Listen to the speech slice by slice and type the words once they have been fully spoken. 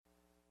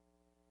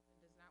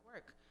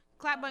Work.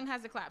 Clap button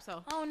has to clap.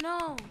 So Oh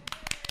no.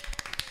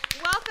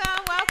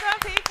 welcome,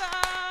 people.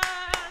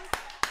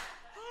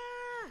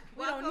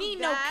 We don't need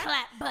no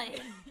clap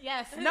button.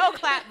 Yes, no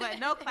clap button,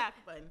 no clap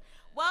button.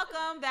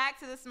 Welcome back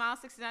to the Smile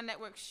 69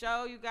 Network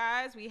show, you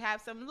guys. We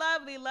have some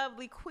lovely,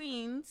 lovely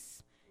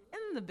queens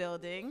in the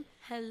building.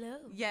 Hello.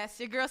 Yes,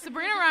 your girl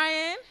Sabrina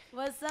Ryan.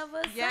 What's up?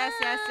 What's Yes,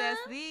 up? yes,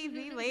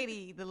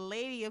 the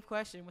lady of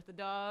question with the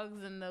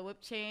dogs and the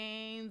whip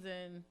chains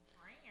and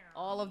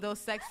all of those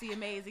sexy,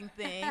 amazing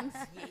things.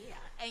 Yeah.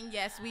 And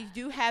yes, we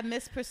do have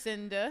Miss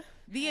Percinda,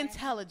 the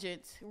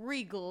intelligent,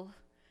 regal,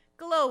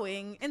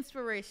 glowing,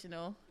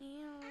 inspirational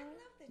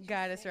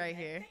goddess right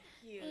here.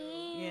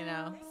 You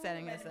know,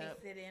 setting us up.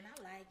 Sit in.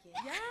 I like it.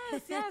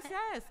 Yes, yes,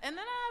 yes. And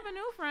then I have a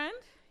new friend.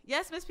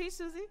 Yes, Miss Peach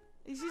Susie.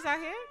 She's out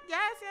here.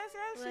 Yes, yes,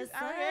 yes. She's What's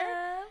out up?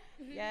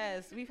 here.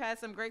 Yes, we've had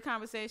some great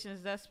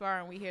conversations thus far,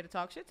 and we're here to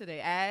talk shit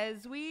today,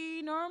 as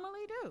we normally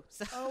do.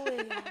 So.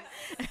 Always.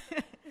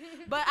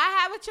 But I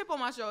have a chip on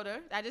my shoulder.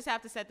 I just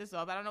have to set this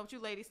off. I don't know what you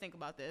ladies think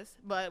about this,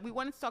 but we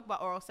wanted to talk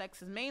about oral sex,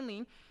 because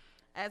mainly,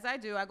 as I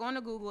do, I go into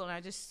Google and I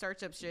just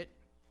search up shit,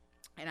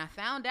 and I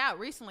found out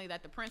recently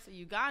that the Prince of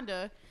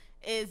Uganda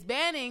is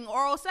banning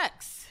oral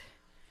sex.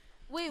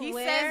 Wait, He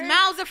where? says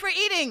mouths are for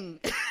eating.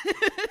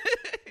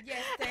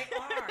 Yes, they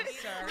are,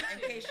 sir.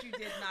 In case you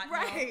did not know.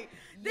 Right.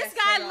 This Yes,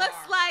 guy they looks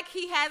are. like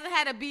he hasn't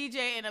had a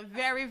BJ in a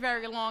very,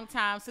 very long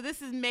time. So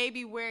this is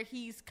maybe where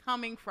he's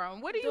coming from.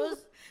 What do you...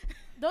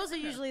 Those are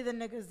usually the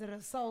niggas that are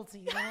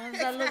salty. The ones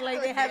that look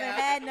like they haven't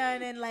had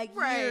none in like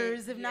Right.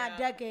 years, if not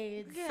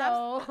decades. Yeah,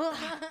 So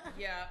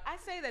Yeah. I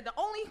say that the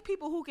only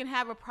people who can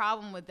have a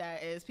problem with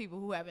that is people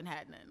who haven't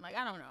had none. Like,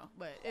 I don't know,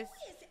 but it's...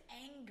 Who is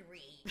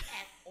angry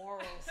at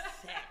oral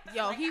sex?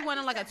 Yo, Like, he I went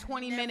on just like a have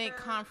 20-minute never-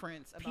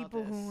 conference about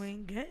people this. who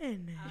ain't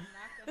getting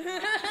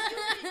it.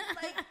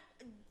 Like,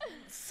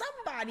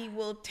 somebody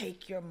will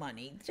take your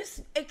money.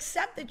 Just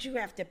accept that you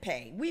have to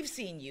pay. We've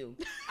seen you.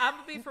 I'm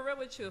gonna be for real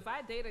with you. If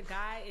I date a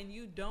guy and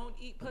you don't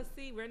eat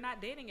pussy, we're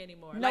not dating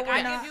anymore. No, like we're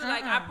I not. give you,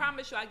 like I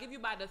promise you, I give you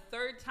by the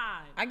third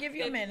time. I give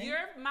you a minute. If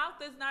your mouth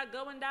is not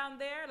going down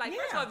there, like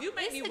first of Yeah. all, if you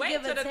make It's me a wait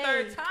give till or the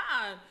third take.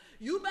 time,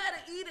 you better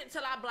eat it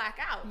till I black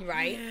out.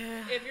 Right?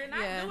 If you're not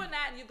Yeah. doing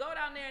that and you go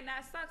down there and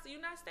that sucks,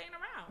 you're not staying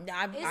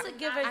around. It's a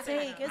give or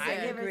take. It's I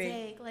a give or agree.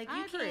 take. Like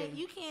I agree.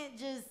 you can't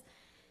just.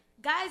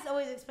 Guys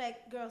always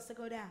expect girls to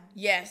go down.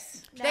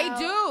 Yes. They Now,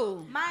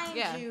 do. Mind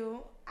Yeah.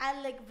 you, I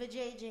lick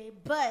vajayjay,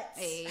 but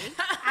Hey.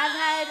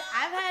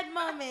 I've had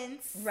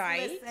moments.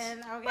 Right. Listen,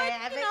 okay. But,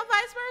 I've you know,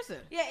 vice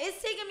versa. yeah,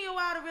 it's taken me a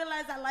while to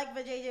realize I like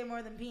vajayjay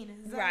more than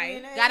penis.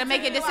 Right. Gotta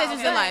make it your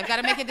decisions in life.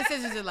 Gotta make your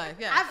decisions in life.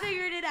 Yeah. I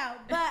figured it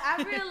out, but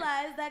I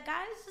realized that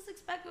guys just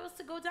expect girls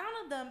to go down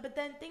on them, but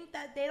then think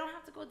that they don't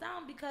have to go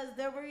down because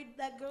they're worried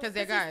that girls 'Cause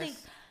they're pussy guys. stink.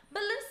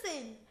 But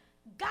listen,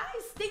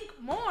 guys stink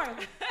more.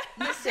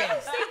 Listen.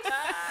 Stink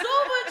so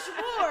much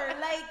more.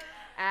 Like,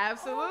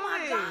 Absolutely. oh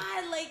my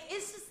god, like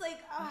it's just like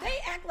They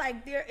act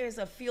like there is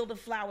a field of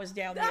flowers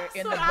down there That's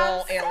in the what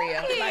bowl I'm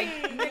area.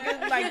 saying. Like,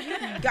 nigga, like you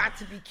got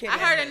to be kidding I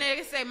heard a me.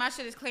 nigga say my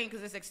shit is clean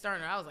because it's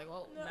external. I was like,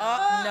 well, no.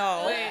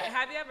 No. Wait,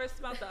 have you ever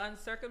smelled the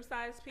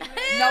uncircumcised penis?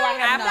 No, I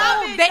have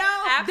After- not. They-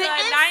 After the a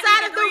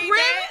inside of the 90-degree rim.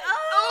 day?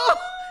 Oh,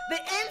 the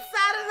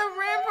inside of the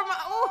rim from my.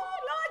 Oh,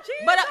 Lord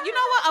Jesus. but you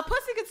know what? A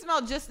pussy could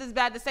smell just as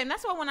bad. The same.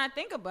 That's why when I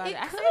think about it,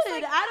 it I could. say it's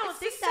like, I don't it's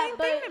think the that, same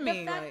but thing to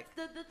me. the, fact,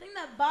 Like, the thing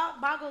that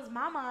boggles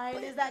my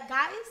mind is that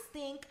guys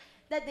think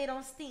that they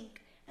don't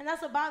stink. And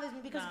that's what bothers me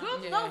because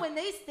girls Yeah. know when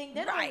they stink,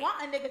 they don't Right.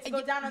 want a nigga to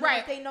go down on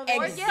Right. them if they know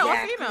Or they're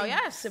yeah, or female,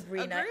 yes.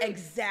 Sabrina, Agreed.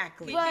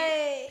 exactly.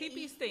 But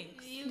Pee-pee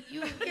stinks. you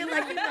You're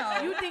like, you know.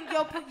 you think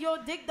your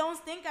dick don't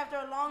stink after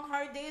a long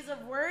hard days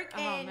of work, Oh,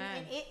 and, man.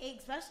 and it,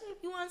 especially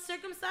if you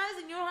uncircumcised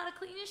and you know how to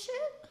clean your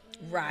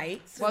shit.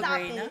 Right, Stop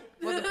Sabrina. it.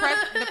 well,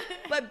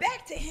 But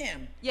back to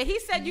him. yeah, he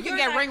said you can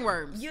You're get not-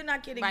 ringworms. You're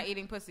not getting by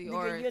eating pussy nigga,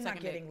 or you're not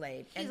sucking dick. getting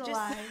laid. He's And a just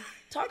lie.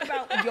 talk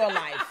about your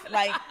life.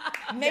 Like,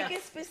 make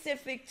it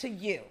specific to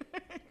you.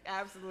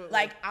 Absolutely.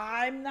 Like,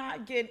 I'm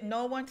not getting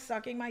no one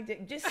sucking my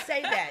dick. Just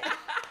say that.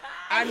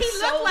 and he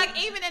looked like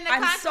even in the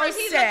I'm conference, so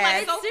he looked sad.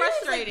 like so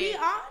Seriously, frustrated. be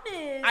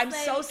honest. I'm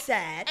like, so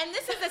sad. And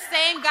this is the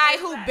same guy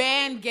who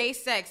banned gay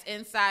sex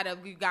inside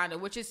of Uganda,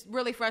 which is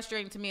really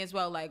frustrating to me as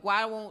well. Like,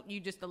 why won't you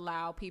just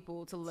allow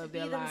people to live be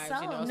their lives?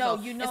 themselves. No,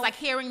 So you know- it's like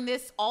hearing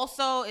this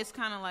also. It's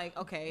kind of like,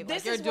 okay, This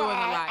like you're is doing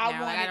why a lot I now.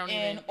 Like, wanted I don't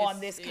in even on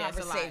this it's a lot.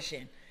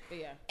 conversation. But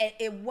yeah. And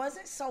it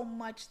wasn't so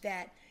much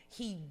that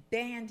he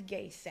banned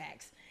gay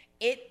sex.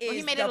 It is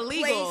he made the it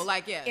illegal, place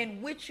like, yeah.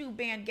 in which you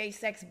banned gay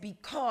sex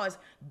because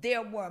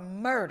there were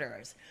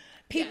murders.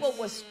 People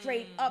were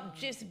straight up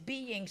just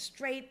being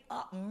straight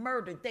up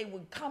murdered. They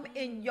would come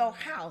in your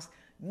house.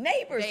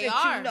 Neighbors They that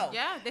are. you know.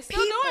 Yeah, they're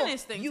still doing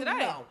this thing you today.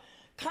 know,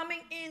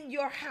 coming in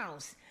your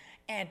house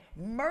and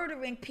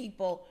murdering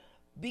people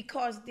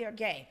because they're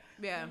gay.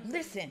 Yeah.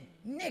 Listen,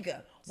 nigga,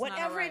 not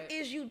whatever alright. it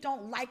is you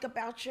don't like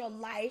about your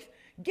life,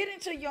 get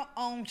into your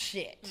own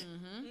shit.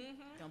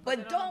 Don't put But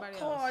it on don't nobody else.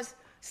 cause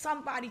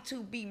somebody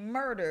to be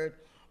murdered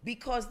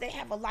because they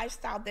have a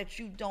lifestyle that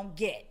you don't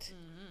get.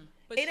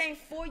 But It ain't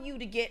for you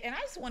to get. And I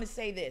just want to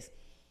say this.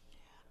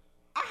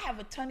 I have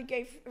a ton of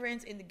gay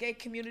friends in the gay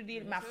community.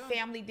 My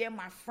family, they're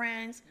my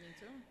friends. Me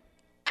too.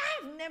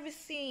 I've never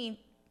seen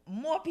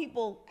more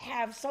people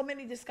have so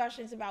many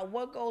discussions about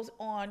what goes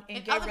on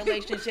in gay other people.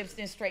 relationships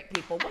than straight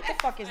people. What the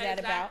fuck is that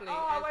about? Exactly.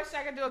 Oh, I wish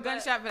I could do a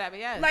gunshot for that, but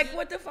yes. Like,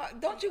 what the fuck?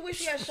 Don't you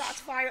wish you had shots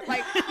fired?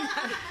 Like,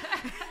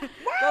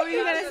 What were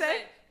you gonna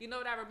say? You know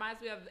what that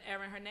reminds me of?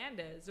 Aaron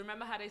Hernandez.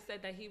 Remember how they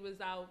said that he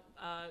was out,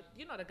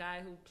 you know, the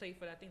guy who played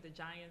for, I think, the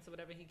Giants or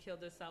whatever, he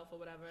killed himself or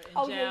whatever in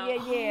Oh, jail.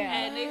 yeah.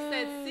 And they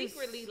said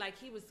secretly, like,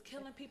 he was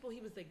killing people,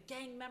 he was a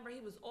gang member, he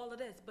was all of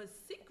this, but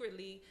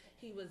secretly,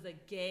 he was a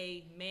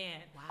gay man.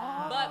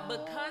 Wow. But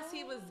because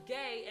he was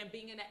gay and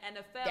being in the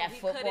NFL, That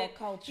football he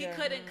culture.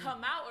 couldn't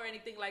come out or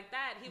anything like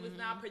that. He was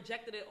now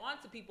projected it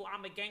onto people.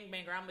 I'm a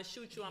gangbanger. I'm gonna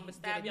shoot you. I'm gonna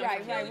stab you. I'm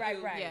Right, gonna kill right,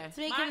 you. right. Yeah. To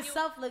make Mind you-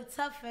 himself look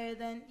tougher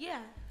than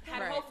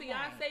Had Right. a whole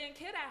fiance and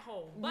kid at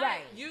home. But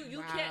Right.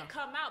 you Wow. can't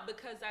come out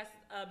because that's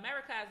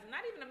America is not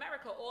even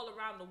America, all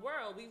around the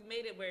world. We've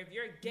made it where if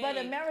you're gay, But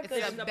America,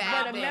 It's is, a but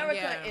bad thing,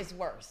 America yeah. is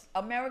worse.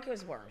 America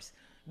is worse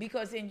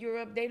because in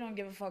Europe they don't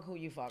give a fuck who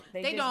you fuck.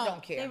 They just don't.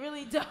 don't care. they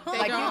really don't.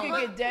 like don't. you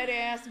can get dead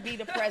ass, be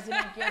the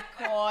president, get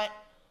caught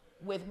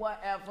with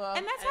whatever.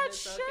 And that's And how it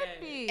it's should okay.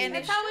 be. And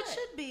That's it how it should.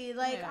 should be.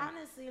 Like, Yeah.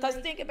 honestly. Because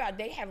Like, think about it,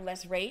 they have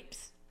less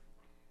rapes,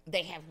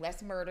 they have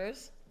less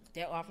murders.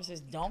 Their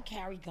officers don't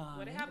carry guns.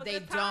 well, they have a They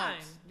good time.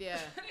 don't. Yeah.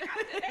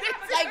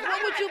 Like,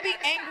 what would you be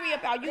angry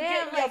about? You they get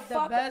have your like the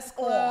fuck best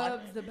on.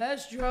 clubs, the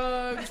best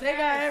drugs. They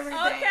got everything.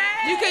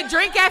 Okay. You could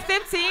drink at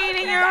 15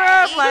 in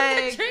Europe.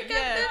 Like, drink at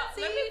yeah.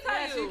 15. Let me tell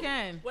Yes, you, you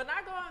can. when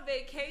I go on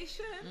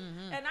vacation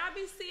and I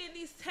be seeing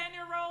these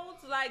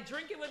 10-year-olds like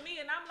drinking with me,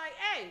 and I'm like,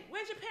 hey,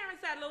 where's your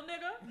parents at, little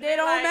nigga? They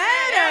don't Like,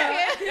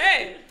 matter.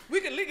 Hey, we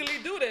can legally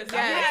do this. I'm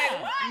Yes.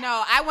 like, what?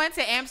 No, I went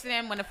to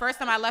Amsterdam when the first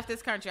time I left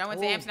this country. I went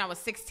to Ooh. Amsterdam. I was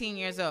 16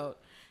 years old.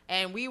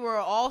 And we were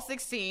all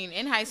 16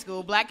 in high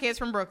school, black kids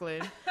from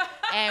Brooklyn.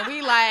 And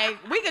we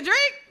could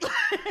drink.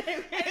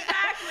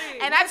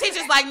 Exactly. And our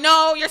teacher's like,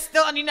 no, you're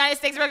still in the United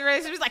States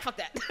regulations. She was like, fuck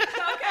that.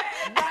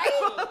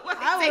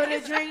 I would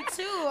have drank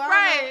too.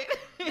 Right.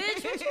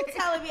 Bitch, what you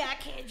telling me I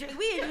can't drink?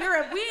 We in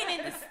Europe. We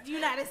ain't in the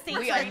United States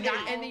We are right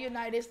not now. in the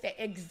United States.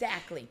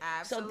 Exactly.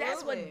 So that's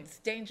Absolutely. what's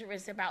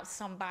dangerous about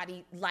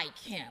somebody like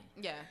him.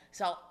 Yeah.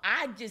 So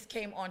I just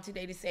came on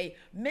today to say,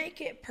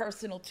 make it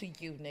personal to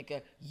you,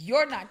 nigga.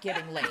 You're not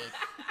getting laid.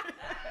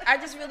 I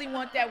just really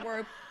want that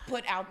word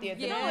put out there.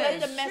 Yeah, Let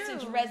the it's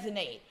message true.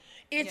 resonate.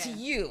 It's Yeah.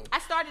 you. I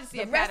started to see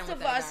The a rest pattern of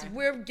with that us, guy.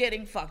 we're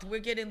getting fucked. We're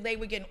getting laid.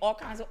 We're getting all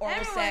kinds of oral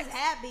Everyone's sex.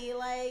 happy.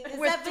 Like,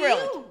 We're except for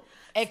thrilled. you.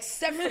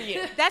 Except for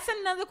you. That's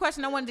another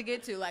question I wanted to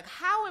get to. Like,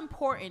 how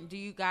important do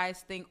you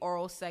guys think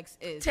oral sex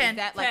is? 10. Is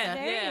that like 10.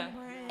 a, Very Yeah.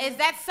 important. is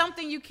that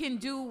something you can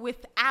do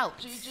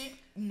without?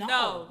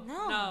 No.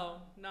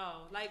 No.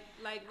 Like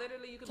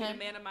literally, you could be 10. the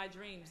man of my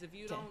dreams. If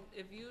you don't,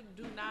 if you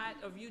do not,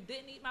 or if you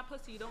didn't eat my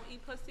pussy, you don't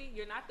eat pussy.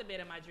 You're not the man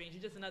of my dreams.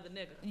 You're just another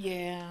nigga.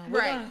 Yeah.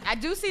 Right. I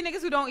do see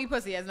niggas who don't eat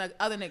pussy as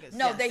other niggas.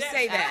 No, Yes. they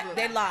say that.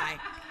 Absolutely. They lie.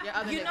 You're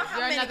other You niggas. know how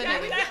You're many another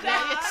guys-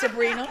 nigga.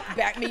 Sabrina,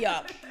 back me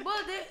up.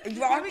 Well, they,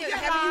 Have we you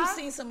can lie.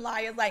 seen some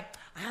liars like,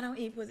 I don't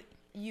eat pussy?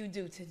 You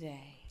do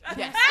today.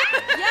 Yes.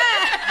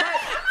 Yeah.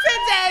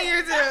 Today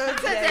you do.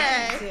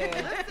 Today.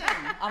 You do.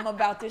 I'm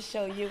about to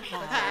show you how.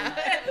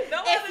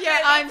 No If other you're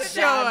man will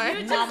unsure. You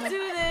just Mama- do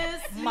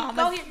this. You Mama's-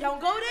 go here.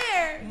 Don't go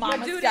there.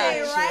 Mama's you do got that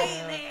you.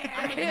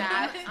 right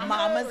there.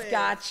 Mama's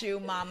got you.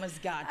 Mama's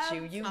got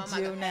you. You Oh my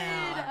do God.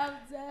 now.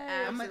 I'm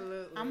dead.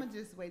 Absolutely. I'm gonna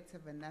just wait till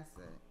Vanessa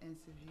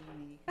interview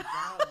me. 'Cause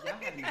y'all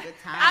having a good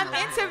time. I'm over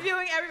here.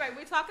 interviewing everybody.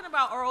 We're talking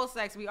about oral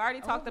sex. We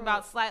already talked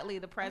about slightly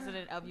the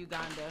president of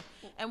Uganda,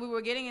 and we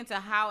were getting into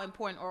how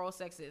important oral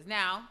sex is.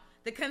 Now,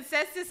 the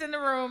consensus in the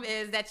room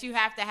is that you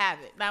have to have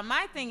it. Now,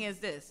 my thing is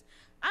this.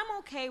 I'm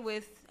okay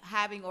with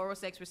having oral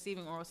sex,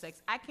 receiving oral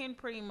sex. I can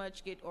pretty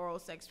much get oral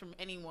sex from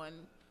anyone,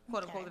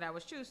 quote unquote, that I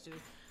was choose to.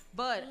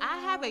 But I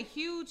have a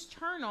huge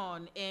turn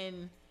on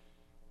in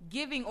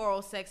giving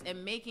oral sex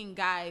and making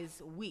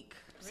guys weak.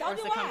 So or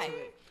do succumb I. to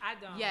it. I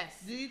don't. Yes.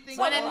 Do you think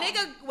When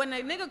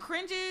a nigga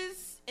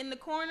cringes in the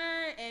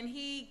corner and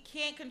he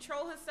can't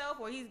control himself,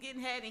 or he's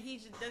getting head and he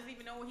just doesn't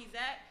even know where he's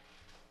at,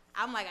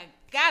 I'm like, I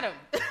got him.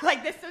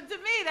 Like this to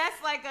me,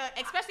 that's like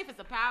especially if it's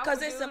a power.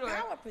 Because it's a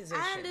power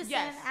position. I understand.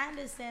 Yes. I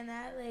understand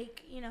that.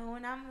 Like, you know,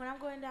 when I'm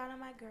going down on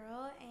my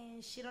girl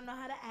and she don't know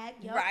how to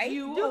act. Yup, Right.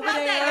 You Do over not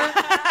there.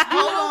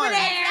 Hold over on.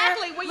 there.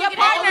 Exactly. With your Looking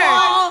at the partner,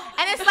 wall.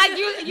 and it's like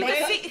you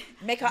can see.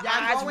 Make her Y'all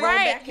eyes going- roll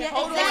Right, back. Yeah,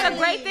 and it's forth. a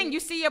great thing. You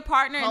see your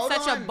partner in Hold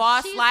such a on.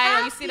 boss She's light,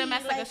 or you see them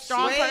happy, as like a like,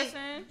 strong Wait.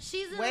 person.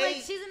 She's in Wait.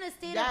 like she's in a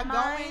state y'all of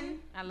mind. going?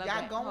 I love y'all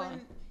that. Hold going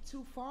on.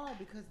 too far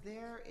because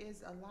there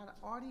is a lot of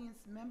audience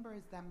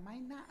members that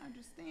might not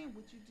understand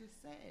what you just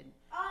said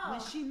when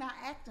Oh. she not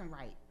acting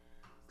right.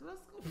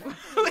 go back.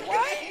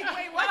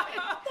 Wait, what?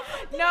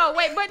 No,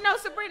 wait, but no,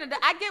 Sabrina,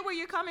 I get where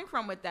you're coming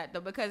from with that, though,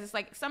 because it's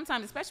like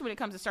sometimes, especially when it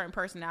comes to certain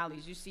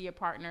personalities, you see your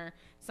partner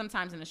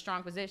sometimes in a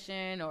strong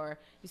position, or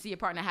you see your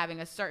partner having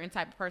a certain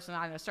type of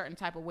personality, a certain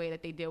type of way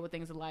that they deal with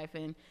things in life.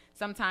 And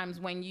sometimes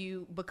when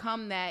you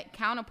become that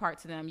counterpart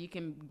to them, you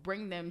can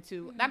bring them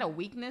to not a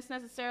weakness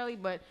necessarily,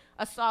 but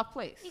a soft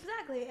place.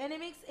 Exactly, and it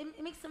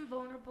makes them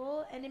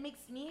vulnerable, and it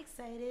makes me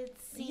excited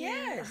seeing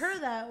Yes. her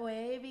that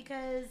way,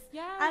 because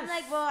Yes. I'm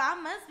like, well, I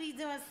must be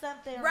doing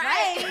something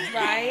Right.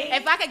 Right.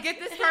 If I could get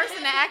this person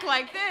to act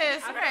like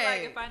this, I feel right?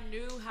 like if I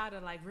knew how to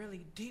like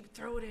really deep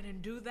throat it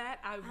and do that,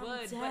 I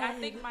would. But I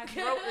think my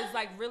throat is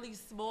like really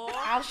small.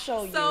 I'll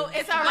show you. So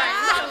it's It's all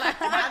right.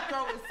 My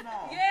throat is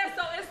small. Yeah,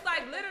 so it's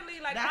like literally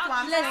like That's I'll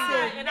why I'm try,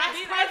 single. and I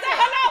be like,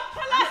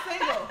 hello. I'm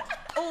single.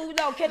 Oh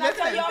no! Can I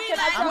tell Listen, y'all? Can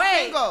I tell? I'm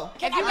Wait, single.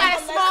 if you I got have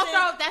a a small lesson?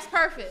 throat, that's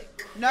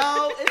perfect.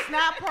 No, it's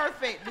not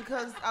perfect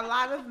because a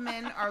lot of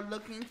men are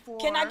looking for.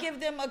 Can I give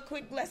them a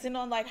quick lesson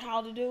on like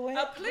how to do it?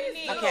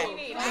 Please do.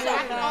 Okay.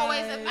 I can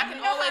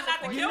always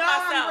afford You Kill know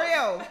myself.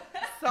 I'm real.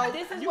 So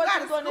This is you what got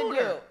you're a gonna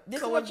scooter. do. This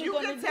so is what if you're you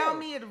gonna can tell do.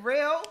 me it's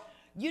real.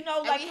 You know,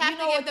 And like we have you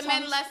to know give a the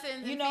men tongue,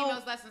 lessons you and know,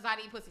 females lessons how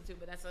to eat pussy too,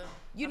 but that's a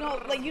you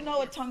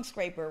know a tongue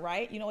scraper,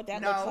 right? You know what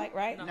that No. looks like,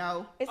 right?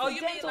 No. It's Oh, a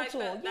you mean dental like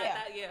tool, that- yeah.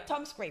 that- yeah.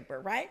 Tongue scraper,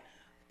 right?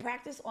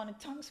 Practice on a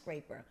tongue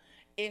scraper.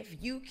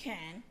 If you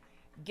can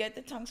get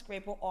the tongue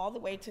scraper all the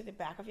way to the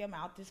back of your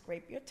mouth to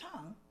scrape your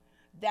tongue,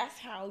 that's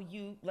how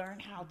you learn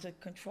how to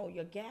control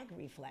your gag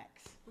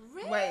reflex.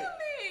 Really?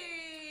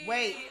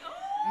 Wait. Oh.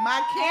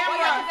 My Oh, yeah,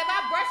 'cause camera. if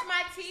I brush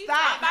my teeth,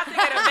 Stop. I'm about to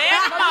get a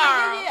man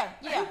tomorrow. Yeah.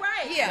 you're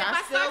right. Yeah. If I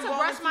I'm still start to going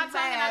brush too my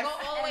tongue and I go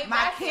fast. all the way My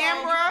back,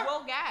 camera- you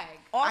will gag.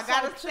 Also, I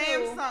got a too,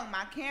 Samsung.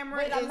 My camera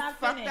Wait, I'm is not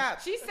fucked finished.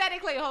 up. She said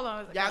it clearly. Hold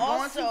on. Y'all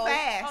going Also- too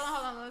fast.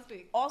 Hold on. Let's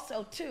speak.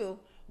 Also, too,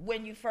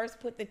 when you first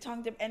put the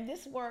tongue to, and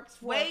this works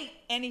for Wait.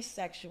 any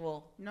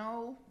sexual,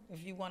 No.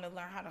 if you want to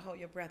learn how to hold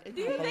your breath. Do you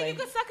think properly. you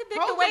can suck a dick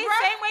Hold the way your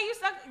breath. same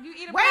way you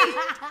eat a Wait.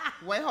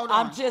 pussy? Wait, hold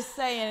on. I'm just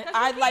saying,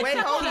 I'd like Wait,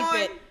 to hold keep on.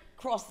 it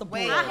across the board.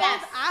 Wait.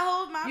 Yes. I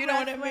hold my You know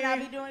breath what I when I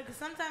mean? be doing it, because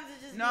sometimes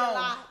it just be a No.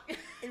 lot.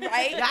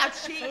 Right? Y'all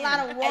cheating. A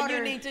lot of water.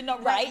 And you need to know,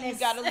 right? You wetness.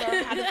 got to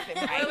learn how to fit,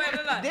 Wait, right? wait,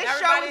 look. This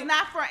show Everybody- is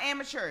not for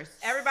amateurs.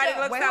 Everybody So-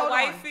 looks Wait, at hold on.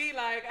 wifey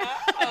like,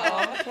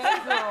 oh. Okay,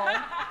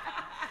 girl.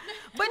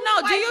 But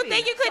no, do you wifey.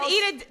 think you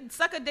could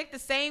So- suck a dick the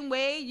same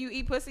way you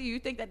eat pussy? You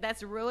think that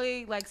that's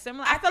really like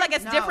similar? I feel like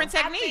it's no. different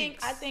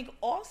techniques. I think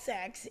all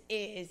sex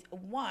is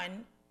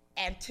one,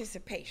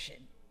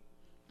 anticipation.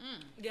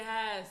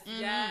 Yes, Mm-hmm.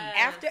 yes.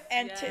 After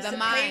yes. the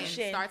mind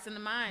anticipation, starts in the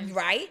mind.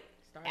 right?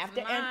 Starts in After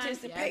the mind.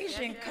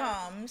 anticipation Yes.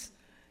 comes,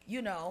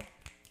 you know,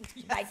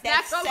 like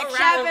that Snap over, sexual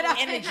wrap it up.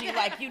 energy,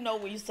 like you know,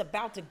 when it's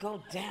about to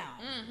go down.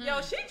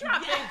 Yo, she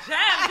dropping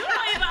gems. You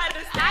don't even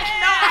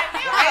understand.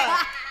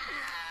 Right?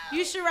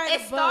 You should write It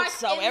a book. starts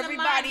So in the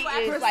everybody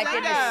mind. is like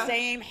in the Priscilla.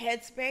 same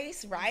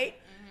headspace, right?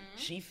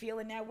 She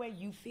feeling that way,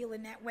 you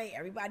feeling that way,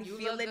 everybody You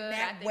look feeling good, I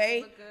that think way,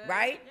 you look good.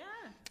 right? Yeah.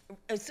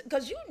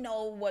 Because you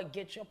know what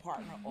gets your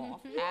partner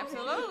off.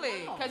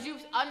 Absolutely, because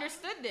you've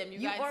understood them. You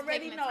You guys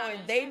already taken the know time it.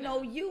 to They understand know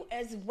them. you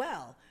as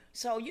well.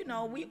 So, you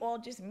know, we all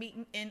just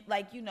meeting in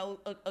like, you know,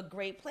 a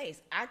great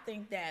place. I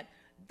think that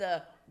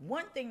the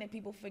one thing that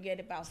people forget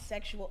about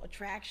sexual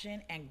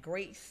attraction and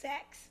great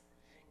sex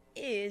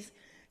is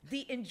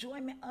the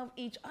enjoyment of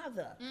each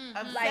other.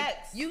 Of Like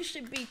sex. you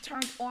should be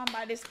turned on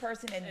by this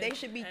person and they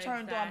should be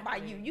turned on by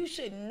you. Exactly. You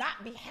should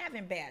not be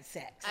having bad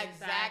sex.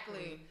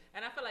 Exactly.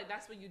 And I feel like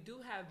that's when you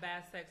do have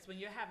bad sex, when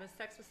you're having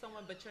sex with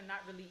someone but you're not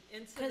really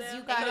into 'Cause them.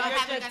 you got So you're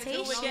just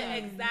expectations. doing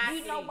it exactly.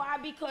 You know why?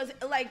 Because,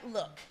 like,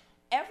 look,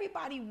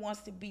 everybody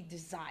wants to be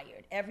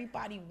desired.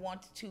 Everybody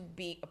wants to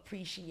be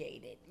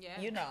appreciated. Yeah,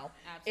 You know,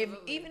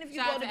 absolutely. even if you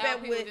Shout go out to to Al,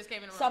 bed people with just came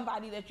in the room.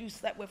 somebody that you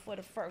slept with for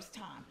the first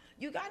time,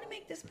 you got to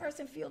make this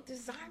person feel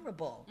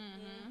desirable,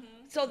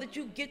 so that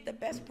you get the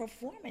best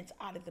performance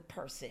out of the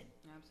person.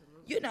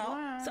 Absolutely. You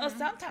know, so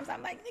sometimes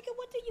I'm like, nigga,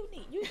 what do you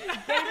need? You need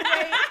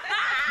Gatorade?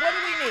 What do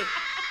we need?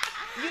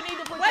 You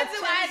need to put What your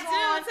do Timbs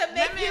I on. do to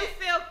make you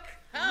feel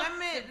Let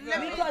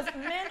me Because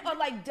men are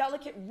like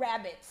delicate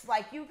rabbits.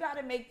 Like, you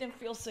gotta make them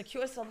feel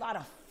secure. It's a lot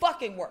of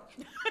fucking work.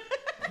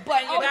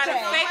 But You gotta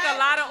okay. fake a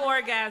lot of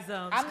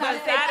orgasms. I'm not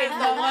 'cause that faking- is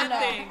no, the no, one no.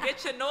 thing.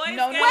 Get your noise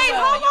No, no, gate Wait,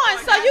 no. hold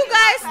on. So you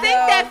guys think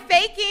No. that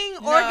faking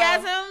No.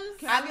 orgasms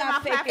Can I I'm get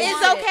not my faking is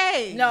platform? shit.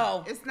 okay?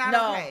 No, It's not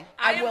no, okay.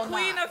 I will am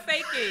queen not. of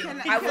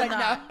faking. I will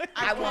not.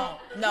 I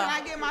won't. No. Can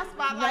I get my No.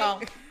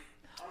 spotlight?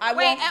 I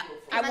Wait, won't. I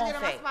Can I won't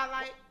get my fake.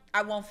 spotlight?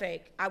 I won't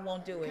fake. I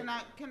won't do it.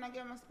 Can I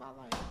get my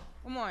spotlight?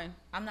 Come on.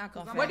 I'm not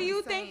gonna I'm fake. What do you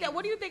Insane. think that?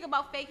 What do you think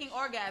about faking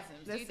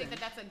orgasms? Do you think Listen. that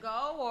that's a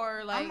go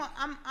or like?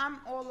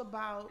 I'm all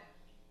about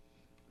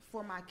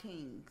for my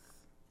kings.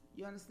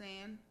 You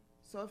understand?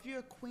 So if you're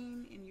a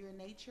queen in your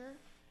nature,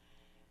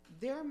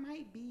 there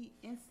might be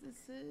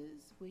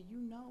instances where you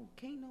know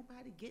can't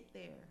nobody get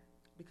there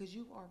because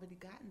you've already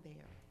gotten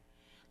there.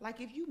 Like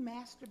if you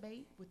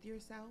masturbate with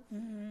yourself,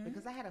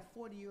 because I had a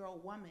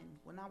 40-year-old woman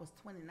when I was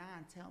 29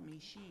 tell me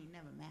she ain't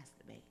never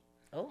masturbate.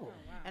 Oh,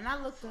 And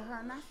I looked at her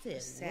and I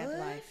said, sad "What?"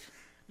 life.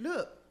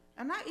 Look,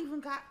 And I even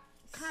got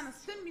kind of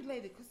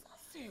stimulated because I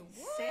said,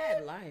 what?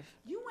 Sad life.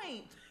 You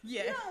ain't.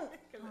 Yeah. You don't,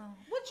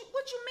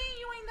 what you mean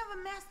you ain't never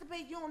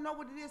masturbate? You don't know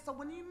what it is. So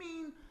when you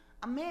mean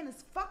a man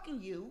is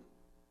fucking you,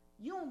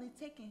 you only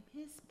taking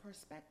his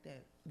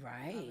perspective.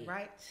 Right.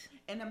 Right?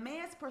 And a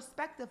man's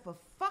perspective of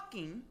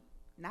fucking,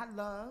 not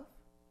love,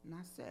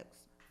 not sex,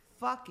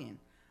 fucking.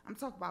 I'm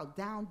talking about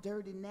down,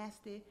 dirty,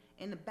 nasty,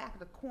 in the back of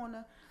the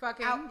corner.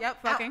 Fucking. Out,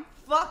 Yep, fucking. out,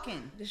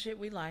 fucking. The shit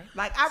we like.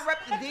 Like I rep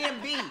the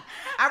DMV.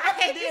 I rep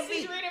hate the this. DMV.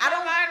 She's reading I my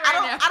don't, mind I right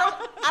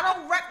don't, I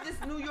don't rep this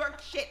New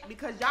York shit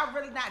because y'all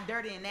really not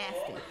dirty and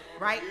nasty,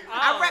 right?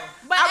 I rep.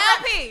 But I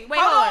rep, LP, wait,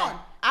 hold hold on. on.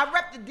 I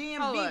rep the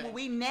Hold DMV on. where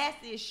we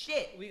nasty as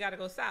shit. We gotta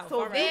go south. So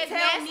All if right. you There's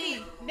tell nasty-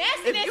 me,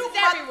 nastiness if you is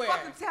everywhere.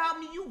 motherfucking tell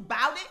me you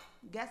bout it,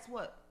 guess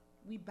what?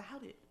 We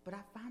bout it. But I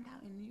found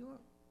out in New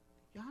York,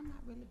 y'all not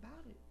really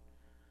bout it.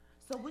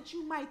 So what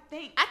you might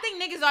think, I think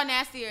niggas are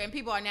nastier and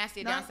people are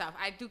nastier No. down south.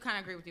 I do kind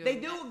of agree with you. they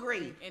do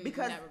agree in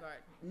because that regard.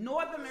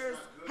 Northerners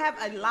have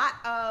a lot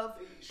of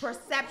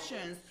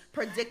perceptions,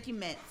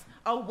 predicaments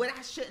of what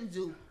I shouldn't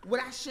do, what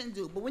I shouldn't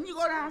do. But when you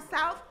go down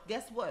south,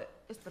 guess what?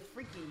 It's the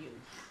freaking you.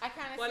 I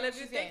kind of. Well, if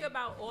you think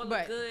about all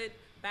But- the good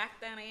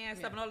back down and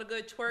stuff and all the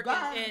good twerking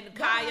God, and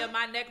God. Kaya,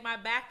 my neck, my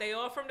back, they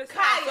all from the south.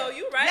 Kaya, So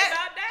you right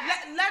about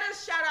that. Let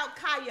us shout out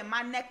Kaya,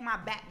 my neck, my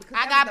back. Because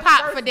I that got was the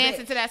popped first for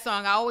dancing bitch. to that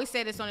song. I always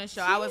say this on the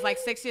show. I was like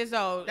 6 years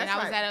old, That's and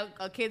I was right. at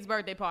a kid's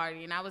birthday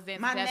party, and I was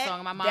dancing My to that neck- song.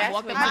 And my mom that's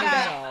walked what in my I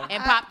bed got.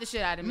 and popped the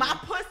shit out of me. My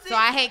pussy So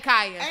I hate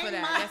Kaya ain't for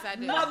that. my Yes, I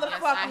do. Yes, I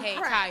motherfucking hate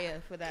crack.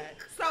 Kaya for that.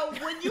 So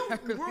when you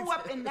grew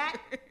up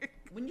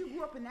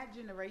in that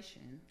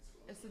generation,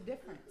 it's a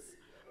difference.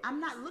 I'm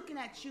not looking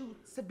at you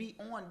to be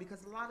on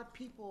because a lot of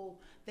people,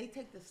 they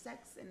take the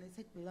sex and they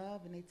take the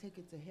love and they take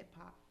it to hip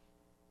hop.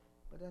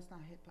 But that's not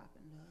hip hop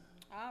and love.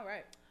 All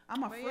right.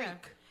 I'm a But freak.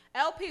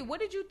 yeah. LP, what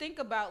did you think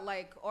about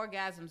like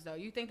orgasms though?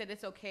 You think that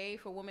it's okay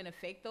for women to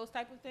fake those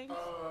type of things?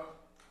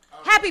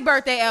 Happy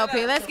birthday,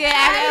 LP. Let's get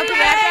LP.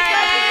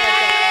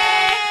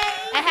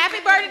 And happy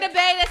birthday to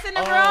Bay that's in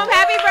the room.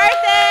 Happy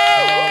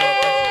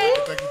birthday.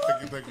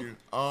 Thank you.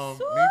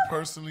 Me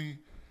personally,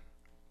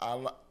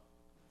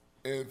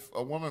 if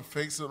a woman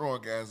fakes an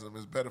orgasm,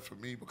 it's better for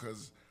me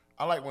because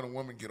I like when a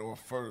woman get off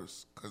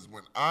first. Because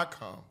when I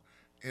come,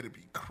 it'll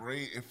be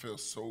great. It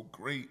feels so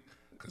great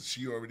because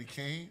she already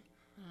came.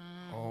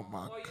 Oh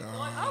my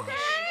God. Okay.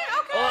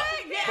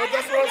 But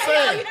that's what I'm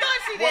saying. You thought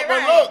she did, But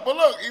right?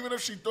 look, even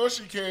if she thought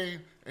she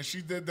came and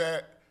she did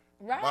that,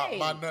 Right.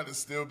 my nut would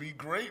still be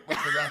great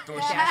because I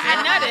thought she I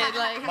came. nutted.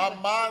 Like,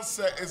 My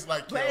mindset is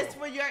like, yo, But it's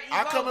for your ego,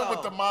 I come in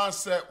with though. the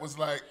mindset was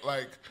like,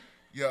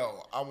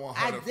 yo, I want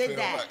her I to did feel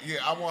that.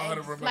 like, I want her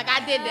to remember. like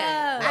I did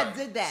that. I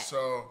did that.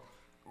 So,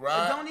 It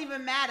right? don't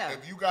even matter.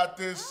 If you got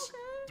this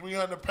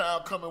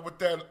 300-pound coming with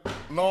that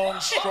long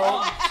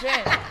stroke,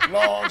 Shit.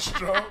 long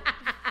stroke,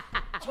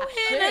 That's what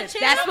you we.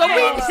 understand what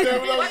I'm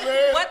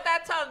saying? What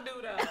that tongue do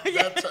though?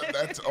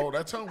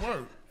 That tongue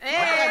work.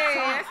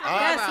 Hey,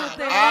 That's what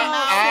they all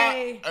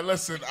I say.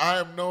 listen, I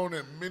am known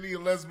at many a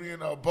lesbian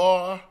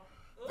bar.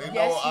 They know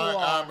Yes, you are.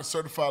 I'm a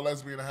certified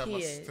lesbian. I have my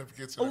He is.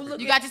 certificates. Oh, And look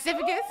You everything. got your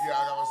certificates? Yeah, I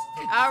got my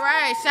certificates. All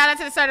right. Shout out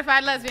to the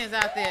certified lesbians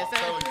out there. So, I'm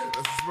telling you,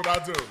 this is what I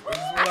do. This is what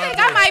I think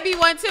do. I might be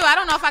one too. I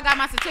don't know if I got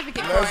my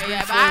certificate for it Lesbian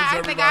yet, but friends,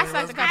 I think I everybody.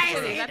 sucked a couple Lesbian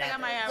cities. I friends. think I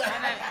might have.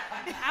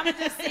 I'm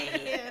just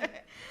saying.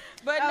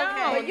 But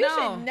But you no.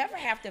 should never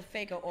have to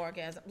fake an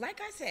orgasm. Like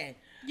I said,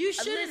 You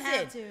shouldn't listen,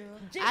 have to.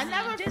 just- I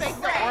never just fake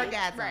the say-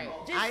 orgasm. Right.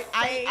 Just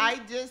I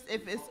say- just,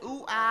 if it's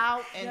ooh,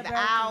 ow, and Yeah, the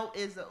birthday. ow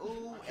is a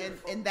ooh,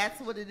 and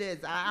that's what it is.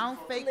 I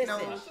don't fake no.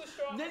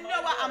 Listen. You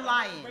know what? I'm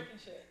lying.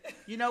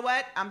 You know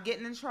what? I'm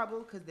getting in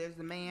trouble because there's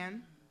a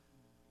man,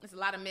 There's a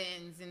lot of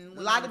men's and a women's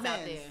lot of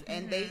out men, there.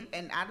 and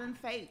and I didn't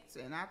fake,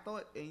 and I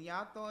thought, and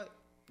y'all thought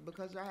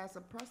because y'all had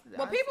some precedent.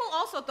 Well, people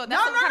also thought No,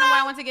 that's no, kind of no.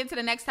 why I want to get into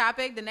the next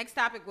topic. The next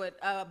topic with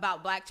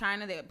about Black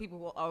China, that people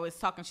were always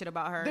talking shit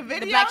about her. The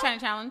video? Black China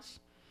challenge.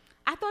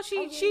 I thought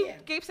she yeah.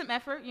 gave some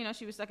effort. You know,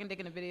 she was sucking dick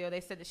in the video.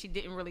 They said that she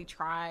didn't really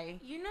try.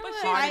 You know But what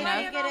she's hard I enough.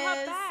 think laying on her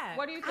it is? back.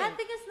 What do you I think?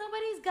 think it's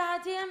nobody's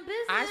goddamn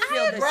business. I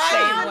feel the Right,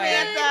 same way.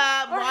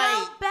 Samantha, or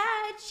right. how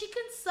bad she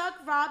can suck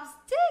Rob's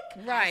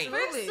dick. Right.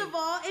 Absolutely. First of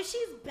all, if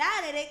she's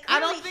bad at it, I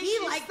clearly don't think he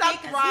she liked it sucked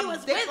 'cause he Rob's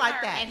was dick with like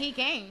her. that. And he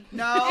came.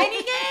 No, And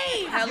he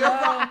gave. you're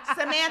wrong,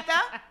 Samantha.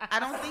 I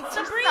don't think she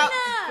Sabrina.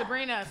 sucked-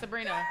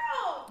 Sabrina.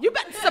 Girl. You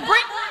bet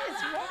Sabrina.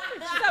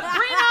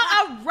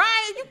 Sabrina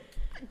Orion.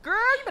 Girl,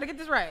 you better get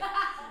this right.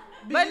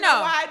 But you know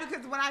no. why?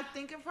 Because when I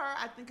think of her,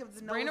 I think of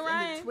the nose Sabrina and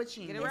Ryan. the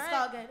twitching. Get it It's right.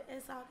 all good.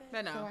 It's all good.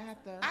 But no. So I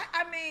have to.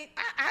 I mean,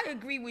 I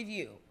agree with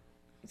you,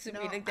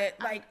 Sabrina. No, that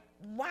like,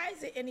 why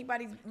is it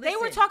anybody's? They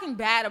were listen, talking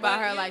bad about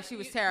But her you- like she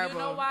was you terrible.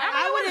 know why?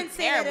 I wouldn't wasn't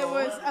say that it terrible.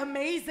 was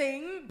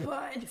amazing,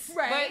 but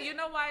But you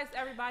know why it's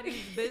everybody's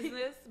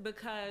business?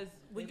 Because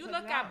when you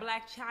look at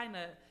Black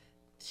China,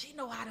 she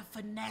know how to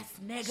finesse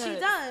niggas. she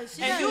does.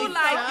 She And does. you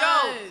like,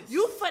 yo, does.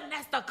 you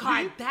finesse the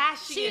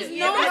Kardashians. She's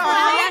Yeah, known That's for what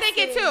I'm finessing.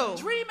 thinking too.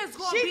 Dream is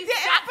gonna She be didn't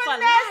set for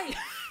finesse. life.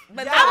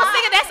 But I was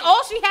thinking that's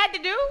all she had to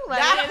do. Like,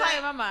 Y'all that's play-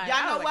 in my mind. Y'all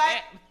I know was what?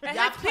 like, And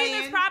Y'all his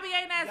penis playing? probably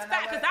ain't as Y'all know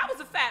fat because what? that was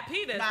a fat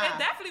penis. Nah. It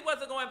definitely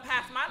wasn't going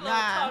past my little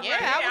Nah. tongue. Yeah,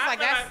 right I here. was like,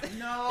 feel that's-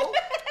 No.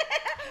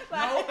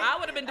 I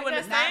would have been doing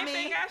the Not same me.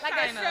 thing as Like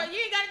China. you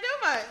ain't got to do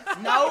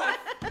much. No.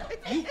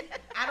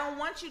 I don't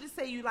want you to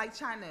say you like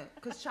China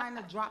because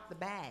China dropped the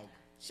bag.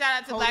 Shout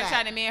out to Hold Black that.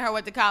 China. Me and her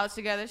went to college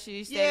together.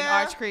 She stayed in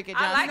Yeah. Arch Creek at I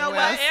Johnson like know it.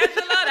 Wells. what?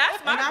 Angela,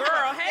 that's my And I'm-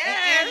 girl. and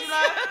Hey,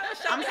 Angela,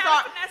 Show I'm me how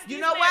sorry. to finesse You these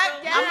know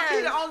what? niggas. I'm gonna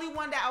be the only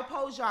one that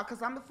oppose y'all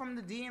because I'm from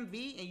the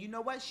DMV, and you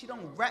know what? She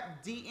don't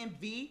rep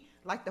DMV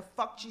like the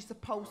fuck she's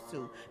supposed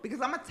to.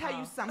 Because I'm gonna tell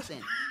you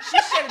something. She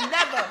should have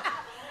never.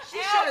 She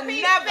should have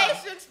never.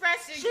 facial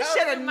expression. She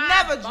should have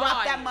never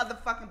dropped that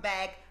motherfucking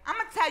bag. I'm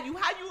gonna tell you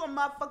how you a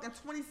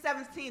motherfucking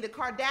 2017. The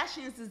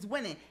Kardashians is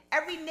winning.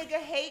 Every nigga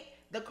hate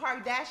the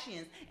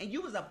Kardashians, and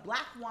you was a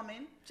black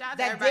woman Shout out to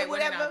that everybody did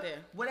winning whatever, out there.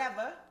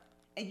 whatever,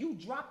 and you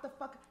dropped the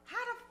fuck. How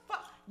the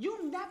fuck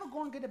you never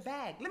gonna get a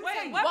bag? Let me Wait,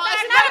 tell you. what Well, bag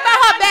it's is not that?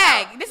 about her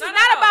bag. This No, is no,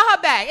 not no. about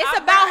her bag. It's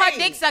I'm about her right.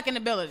 dick sucking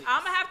ability.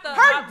 I'm gonna have to.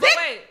 Her but dick.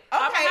 wait,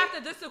 I'm Okay. gonna have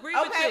to disagree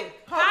with Okay, you.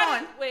 hold How on.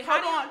 do- wait, hold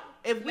how do you- on.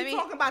 If we Let me-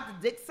 talking about the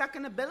dick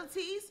sucking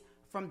abilities,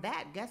 from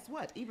that, guess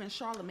what? Even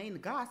Charlemagne the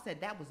God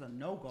said that was a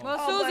no go. Well,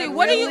 Oh, Susie, but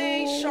what do you?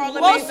 really, Charlamagne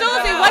Well, the Susie,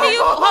 God. what do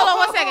you? Hold on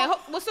 1 second.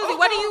 Well, Susie,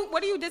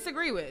 what do you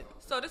disagree with?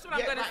 So this is what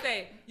I'm Yeah, gonna right.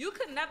 say. You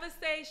could never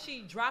say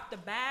she dropped the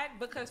bag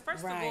because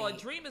first of all, Right.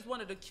 Dream is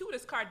one of the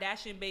cutest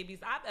Kardashian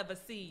babies I've ever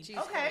seen.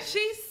 Okay.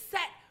 She's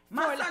set.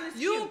 My for son is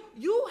you. cute.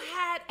 You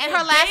had And a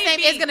her last name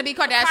baby, is gonna be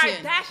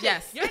Kardashian.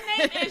 Yes. Your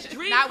name is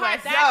Dream Not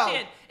West.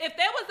 Kardashian. If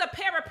there was a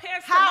pair of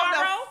pants How the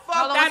tomorrow, fuck-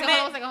 Hold on that one second, meant- hold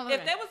on one second, hold on if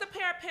one there was a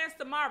pair of pants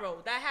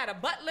tomorrow that had a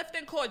butt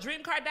lifting called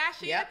Dream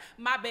Kardashian, Yep.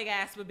 my big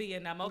ass would be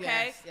in them.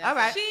 Okay. Yes, yes. All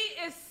right. She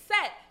is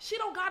set. She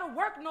don't gotta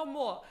work no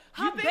more.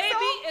 Her You think baby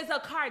so? is a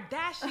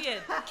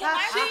Kardashian.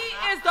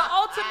 She is the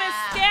ultimate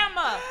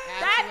scammer.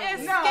 That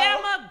is Absolutely. No.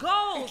 scammer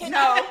gold.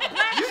 No.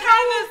 Black You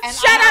China's And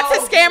Shout I out to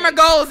know- scammer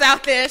goals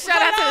out there.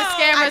 Shout out to the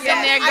Hold on. scammers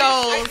and their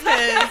goals.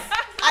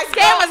 'Cause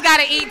scammers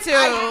gotta eat too.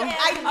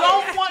 I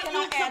don't want Can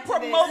you I to add to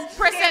promote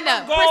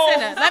Priscinda, scammer goals.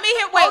 Priscinda. Let me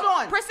hear. Wait, Hold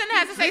on. Priscinda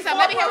has to say Before something.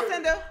 Let me hear.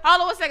 Priscinda,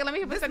 Hold on 1 second. Let me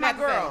hear this is Priscinda my has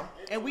to say. girl,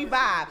 and we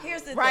vibe.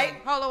 Here's the right?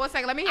 thing. Hold on 1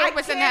 second. Let me hear what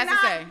Priscinda has to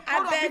say. I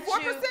Hold on, bet before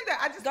you- Priscinda,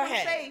 I just Go want to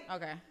ahead. say,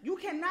 Okay. you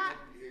cannot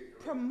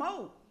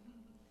promote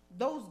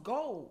those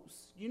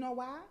goals. You know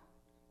why?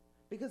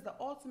 Because the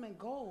ultimate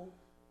goal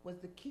was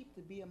to keep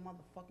to be a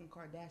motherfucking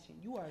Kardashian.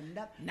 You are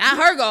nothing. Not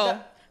her goal,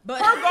 but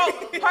Her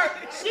goal,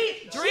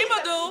 she Dreamer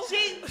do.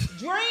 She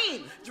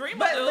dreams. Dreamer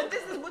but, do. But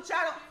this is what y'all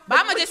don't. But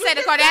I'm gonna what just you say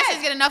the said.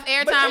 Kardashians get enough But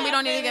airtime. We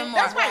don't need even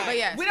more. That's right. But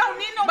yes. We don't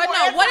need no But more.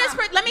 no, what is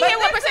airtime. let me But hear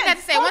what listen, Priscilla has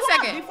to say. hold 1 on,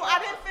 second. Before I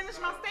didn't finish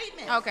my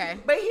statement. Okay.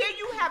 But here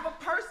you have a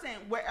person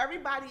where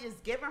everybody is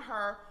giving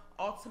her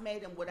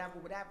ultimatum,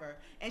 whatever,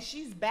 and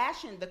she's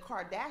bashing the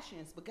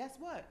Kardashians. But guess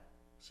what?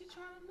 She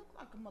trying to look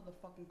like a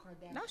motherfucking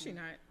Kardashian. No, she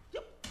not.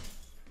 Yep.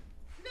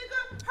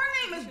 Nigga,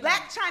 her name is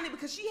Black China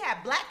because she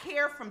had black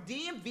hair from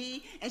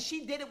DMV and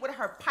she did it with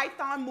her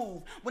Python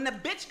move. When the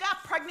bitch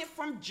got pregnant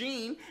from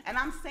Jean, and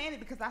I'm saying it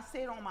because I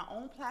say it on my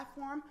own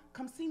platform,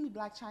 come see me,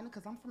 Black China,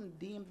 because I'm from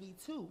the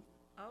DMV too.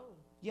 Oh.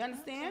 You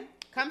understand?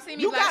 Come see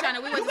me, You Black got,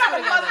 China. We you went to got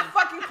school a together.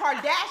 motherfucking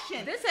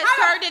Kardashian. This has How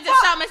the turned into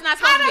fuck- something it's not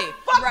supposed to how be. the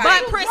fuck But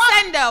did you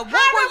Priscinda, drop- what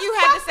how were the you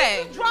had to fuck say?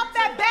 did you drop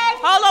that bag?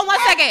 Hold on 1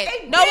 as second.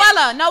 a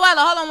bitch? Noella,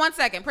 hold on 1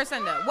 second.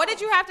 Priscinda, what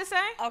did you have to say?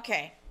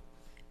 Okay.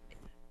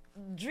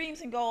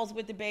 Dreams and goals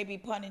with the baby,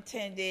 pun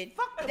intended.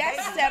 Fuck the That's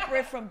baby.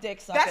 separate from dick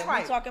sucking. That's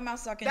right. We're talking about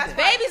sucking That's dick.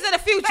 right. Babies of the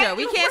future. Thank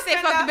We you, can't say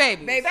fuck the Priscilla.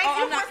 babies. Baby, Thank oh,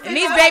 you, I'm not. Priscilla. And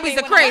these you know babies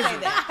what are I mean when I crazy.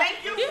 say that.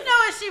 Thank you. You know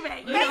what she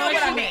meant. You know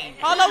what I mean.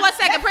 Hold on 1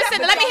 second. Let's Priscinda,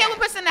 separate let me hear that.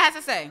 what Priscinda has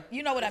to say.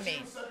 You know what I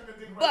mean.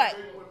 But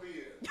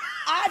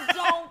I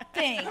don't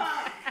think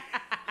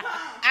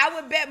I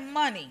would bet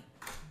money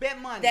Bet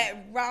money.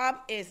 that Rob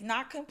is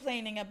not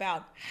complaining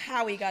about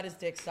how he got his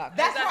dick sucked.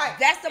 That's right.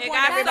 That's the It point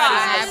got everybody's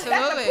sucked. missing.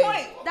 That's Absolutely. the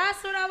point.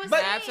 That's what I was But-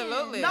 saying.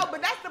 Absolutely. No,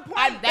 but that's the point.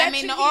 I That bet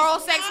mean you the oral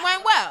he's sex not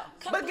went well.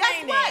 But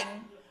guess what?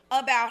 complaining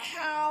about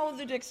how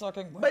the dick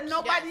sucking went. But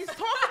nobody's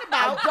talking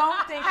about I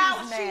don't think how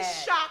he's she's mad.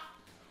 shocked.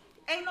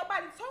 Ain't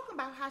nobody talking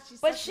about how she's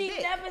But sucked she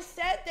dick. never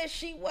said that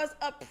she was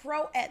a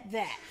pro at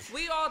that.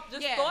 We all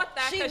just Yeah. thought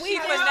that because We she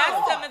just finessed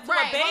thought. him into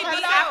Right. a baby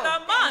Hello.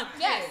 after a month.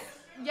 Yes.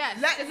 Yes.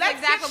 Let, This is let's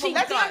exactly what we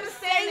let's thought.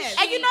 understand this.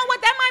 And you know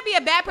what? That might be a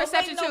bad But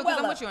perception wait, too, because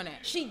I'm Noella, with you on that.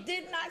 She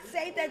did not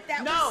say that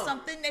that No. was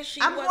something that she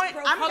I'm was going-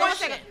 pro. I'm Hold on a going-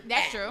 second.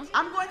 That's true.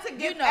 I'm going to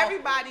give You know,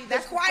 everybody the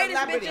that's a quietest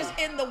celebrity. bitches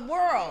in the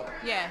world.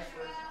 Yeah.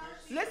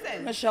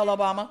 Listen, Michelle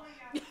Obama.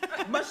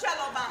 Michelle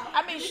Obama.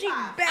 I mean, she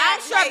Fine. bad.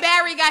 I'm sure like,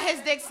 Barry got his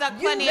dick sucked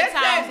plenty of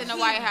listen, times in the he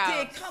White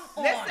House. did. Come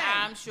on. Listen,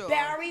 I'm sure.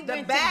 Barry The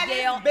went to baddest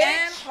Yale bitch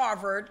and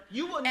Harvard.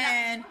 you will not-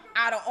 and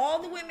out of all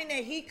the women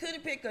that he could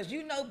have picked, because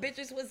you know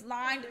bitches was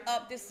lined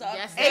up to suck.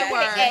 Yes, they that were.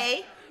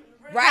 AKA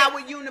Right.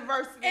 Howard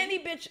University. Any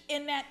bitch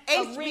in that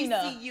HBCU.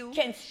 arena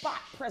can spot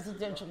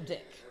presidential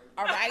dick.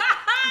 All right?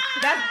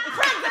 That's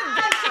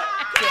presidential.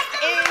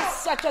 There is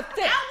such a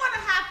thing. I want a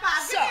high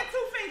five. Give So- me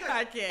 2 fingers.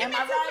 I can't. Give Am me I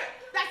 2 right? fingers.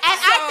 That's And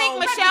so I think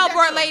Michelle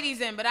brought presidential.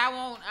 ladies in, but I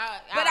won't.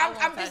 But I I'm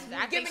won't just touch that.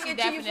 I think giving she it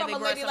to you definitely from a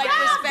brought lady some like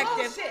ladies in.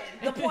 perspective.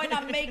 Bullshit. The point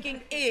I'm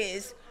making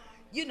is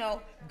you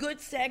know, good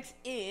sex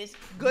is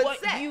Good what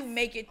sex. you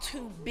make it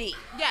to be.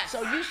 Yes.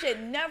 So you should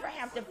never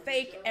have to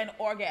fake an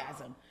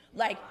orgasm.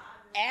 Like,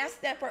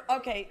 ask that person,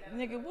 okay,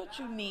 nigga, what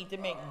you need to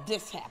make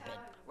this happen?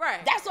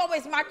 Right. That's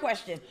always my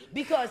question,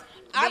 because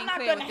I'm Being not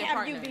clear gonna with your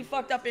have you partner. be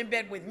fucked up in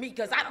bed with me,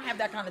 because I don't have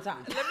that kind of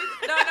time. No.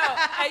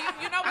 Hey,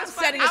 you know what's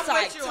funny? setting aside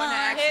I'm with you on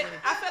that.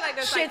 time. I feel like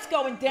there's Shit's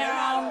going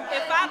down.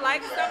 if I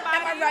like somebody,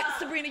 Am I right,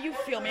 Sabrina? You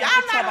feel me? I Y'all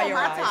can tell not by on your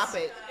my eyes.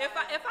 topic. if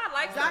I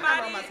like Y'all not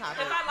on somebody, my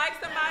topic. if I like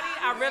somebody,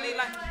 I really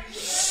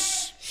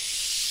like.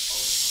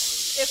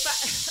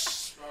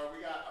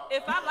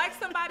 If I like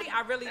somebody,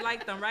 I really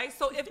like them, right?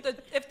 So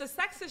if the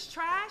sex is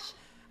trash,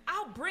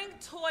 I'll bring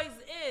toys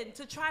in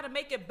to try to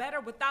make it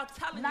better without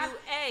telling Not- you,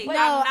 hey,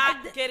 No,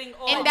 I'm not getting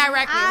off.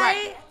 Indirectly,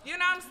 right. You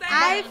know what I'm saying?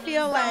 I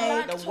feel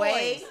like Not The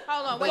way. toys.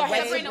 Hold on, Go wait,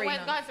 ahead, Sabrina.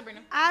 Sabrina. Go ahead,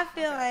 Sabrina. I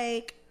feel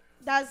like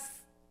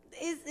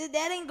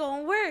that ain't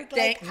gonna work.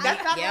 Like Thank-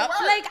 That's not Yep. gonna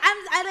work. like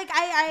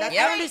I That's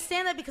right.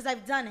 understand that because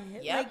I've done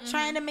it. Yep. Like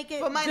trying to make it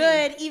For money.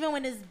 good even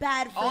when it's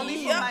bad for Only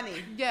you. for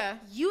money. Yeah.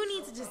 You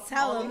need to just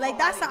tell Only them. for Like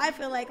that's money. how I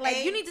feel like. Like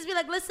you Ain't- need to be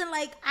like, listen,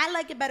 like I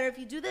like it better if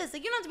you do this.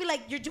 Like you don't have to be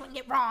like you're doing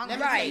it wrong. Let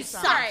me Right. tell You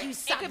something. suck. Right. You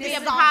suck. It could This be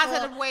a is awful.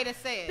 positive way to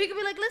say We it. could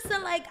be like,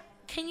 listen, like,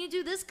 can you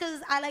do this? Because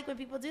I like when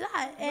people do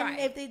that. And Right.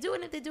 if they do it,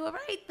 and if they do it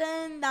right,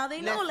 then now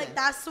they know. Listen. Like,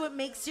 that's what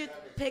makes your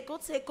pickle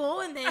tickle,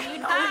 and then you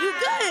know you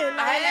good.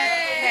 Like,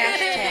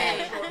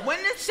 Hashtag. When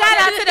this Shout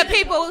out to the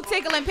people who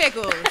tickling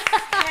pickles.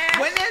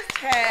 when this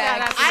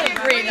Hashtag. out to I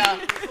Sabrina.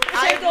 agree.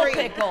 I Tickle agree.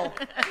 pickle.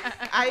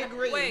 I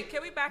agree. Wait,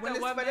 can we back When up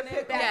it's 1 for the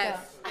minute? pickle. Yes.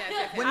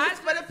 Yes. When it's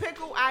for the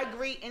pickle, I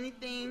agree.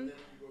 Anything,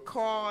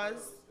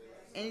 cause,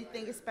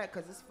 anything is spec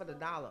because it's for the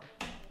dollar.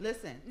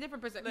 Listen,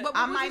 Different percent. Look, But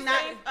I what might you not.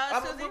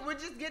 say, Susie? We're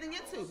just getting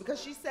into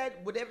because she said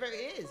whatever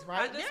it is,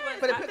 right? I just want-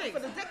 for the I pickle, think-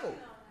 for the dickle.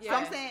 So Yeah.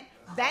 I'm saying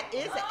that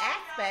is an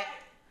aspect,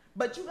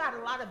 but you got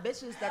a lot of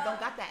bitches that don't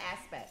got that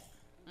aspect.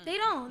 they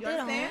don't. You They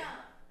don't. understand?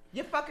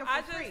 You're fucking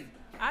for free.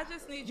 I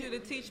just need you to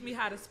teach me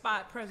how to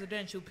spot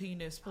presidential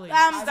penis, please.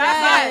 I'm That's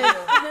dead. all.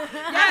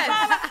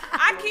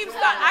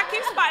 I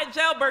keep spotting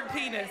jailbird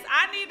penis.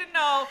 I need to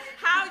know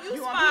how you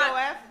You on spot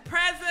POF?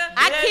 president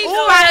I keep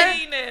spotting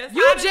penis.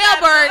 you How does that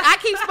jailbird. I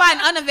keep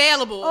spotting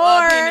unavailable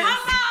Or- penis.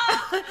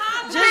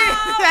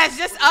 That's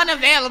just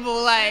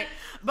unavailable. Like,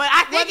 but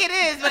I think it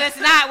is, but it's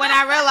not when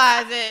I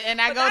realize it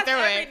and I But go that's through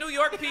every it. New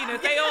York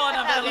penis. They all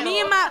unavailable. Me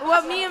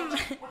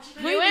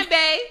and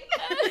Bay.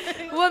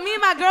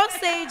 my girls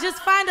say, just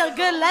find a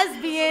good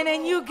lesbian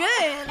and you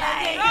good.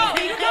 Like, No,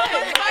 you know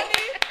what's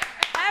funny?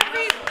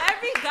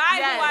 Every guy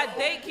Yes. who I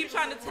date keeps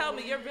trying to tell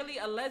me you're really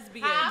a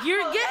lesbian.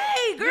 you're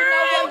gay, girl. You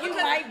know what? You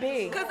might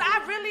be. Cause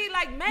I really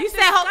like men You said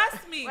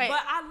disgust me, wait.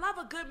 but I love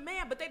a good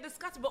man, but they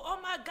disgust me. But all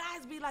my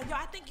guys be like, yo,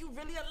 I think you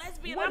really a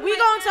lesbian. What- I'm we like,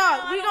 gonna "No,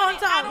 talk. I We don't gonna eat-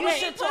 talk. I don't You eat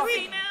should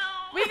pussy talk.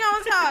 now. We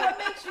gonna talk. What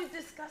makes you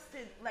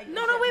disgusted? Like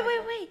No, you no, said, wait, like-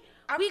 wait, wait.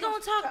 I'm We gonna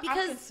cons- talk I'm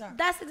because concerned.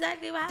 that's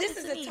exactly what happened This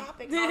is to a me.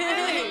 topic.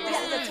 This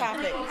is a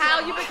topic. How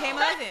you became a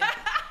lesbian?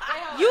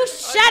 You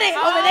shut it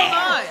over there.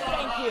 on.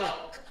 Thank you.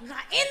 I'm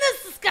not in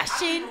this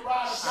discussion.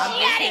 I'm just Shut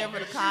here it. for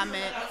the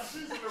comment.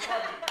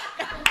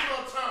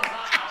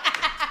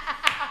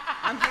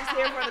 I'm just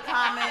here for the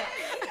comment.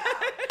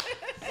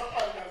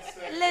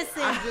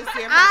 Listen, I'm just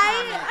here for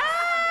the comment.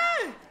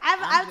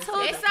 I've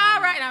told It's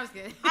all right. No, I was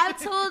kidding.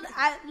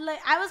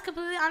 I was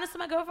completely honest with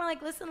my girlfriend.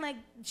 Like, listen, like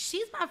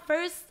she's my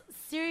first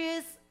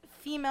serious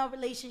female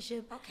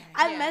relationship. Okay.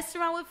 I've Yeah. messed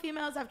around with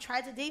females. I've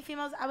tried to date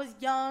females. I was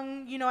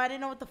young, you know. I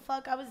didn't know what the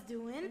fuck I was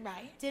doing.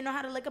 Right. Didn't know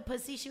how to lick a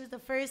pussy. She was the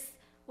first.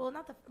 Well,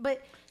 not the,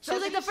 but she So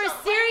was like she the first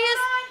showed- serious.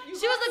 You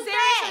She was going the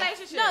serious fast.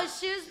 relationship. No,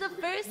 she was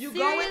the first You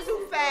serious. going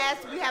too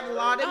fast. We have a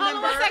lot of Hold on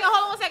members. one second.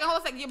 Hold on one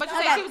second. But you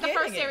Okay. said she was the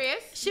Getting first it.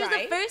 serious. She was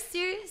Right. the first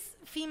serious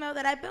female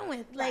that I've been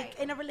with. Like Right.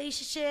 in a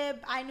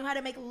relationship, I knew how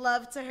to make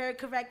love to her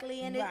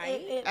correctly, and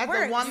Right. it As a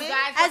worked. woman? You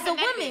guys As were a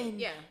connected. woman,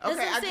 Yeah. That's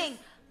Okay, what I I'm saying.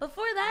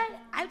 Before that,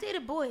 I've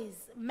dated boys,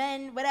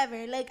 men,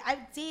 whatever. Like I've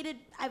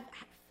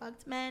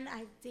fucked men,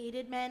 I've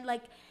dated men,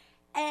 like,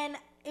 and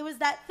it was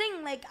that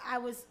thing. Like I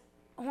was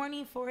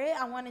horny for it.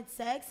 I wanted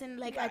sex, and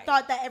like I Right.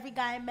 thought that every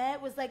guy I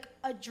met was like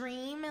a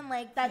dream, and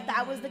like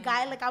that was the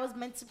guy like I was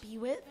meant to be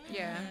with.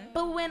 Yeah.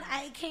 But when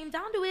I came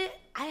down to it,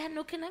 I had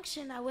no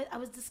connection. I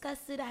was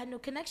disgusted. I had no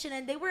connection,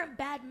 and they weren't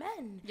bad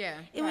men. Yeah.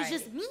 It was Right.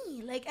 just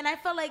me. Like, and I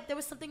felt like there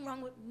was something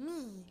wrong with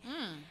me.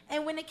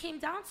 And when it came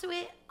down to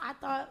it, I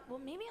thought, well,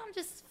 maybe I'm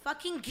just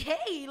fucking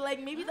gay. Like,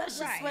 maybe that's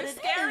just Right. what You're it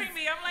Scaring is.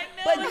 me. I'm like,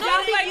 no, But it didn't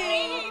sounds like you-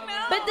 me.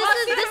 No. But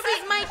this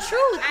is my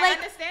truth. I Like,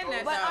 understand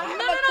that. But though. I no, have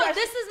no, a no. question.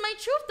 This is my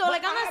truth, though. But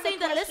Like, I'm I not have saying a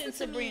that question,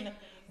 listen to Sabrina. me.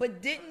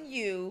 But didn't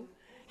you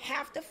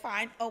have to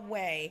find a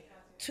way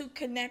to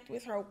connect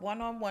with her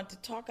one-on-one to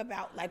talk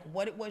about like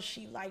what it was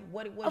she liked,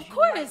 what it was Of you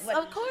course, liked? Like,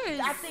 of course.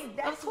 I think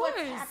that's Of what's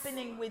course.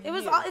 happening with It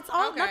was you. all. It's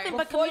all Okay. nothing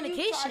but Before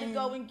communication. you try to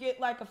go and get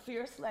like a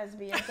fierce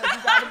lesbian, because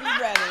you got to be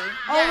ready.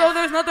 Although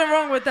there's nothing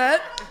wrong with that.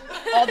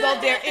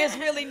 Although there is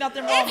really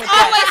nothing wrong with It's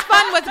that. always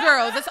fun with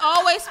girls. It's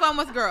always fun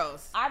with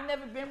girls. I've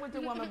never been with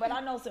a woman, but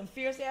I know some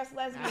fierce ass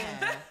lesbians.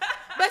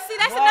 But see,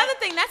 that's another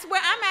thing. That's where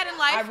I'm at in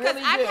life because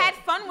really I've do. had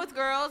fun with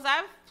girls.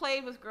 I've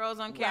played with girls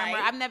on camera.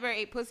 Right. I've never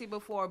ate pussy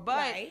before, but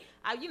Right.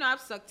 I've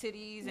sucked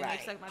titties and Right.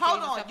 they've sucked my Hold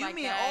titties and on, stuff you like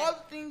mean that. all the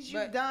things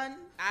you've done?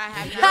 I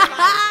have not.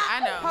 I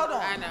know. Hold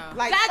on. I know.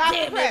 Like, God stop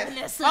damn the it, press.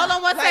 Vanessa. Hold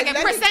on one Like, second.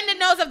 let me- Percentage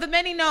knows of the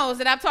many knows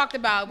that I've talked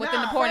about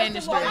within the porn First of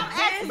industry. all, I'm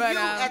asking But, you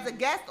as a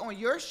guest on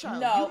your show.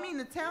 No. You mean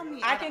to tell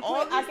me I out can of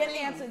all I these can things-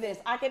 answer this.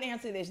 I can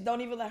answer this.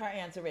 Don't even let her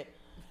answer it.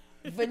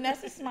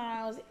 Vanessa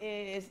Smiles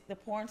is the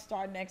porn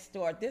star next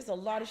door. There's a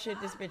lot of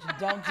shit this bitch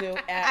don't do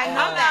at I all.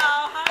 know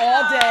that.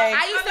 All day.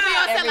 I used to be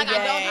on set every like, I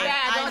don't do day.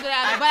 that, I don't do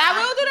that. But I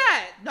will do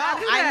that. No, I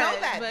do I know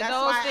that. But That's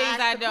those why I things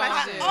asked I the don't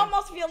question. do. I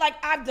almost feel like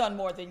I've done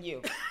more than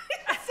you.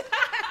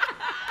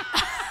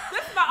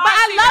 But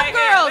I love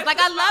girls. Like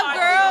I love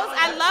girls.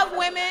 I love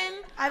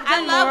women. I've I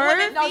done love more.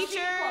 women No, she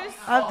features.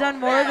 I've done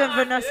more than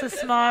Vanessa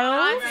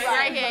Smiles.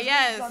 Right here,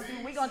 yes.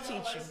 We're going to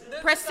teach you.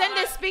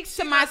 Presenda speaks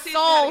to She my gonna teach me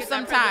how to soul get that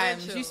sometimes.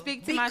 credential. You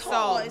speak to my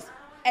soul. Because,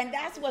 and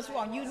that's what's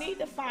wrong. You need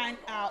to find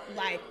out,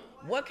 like,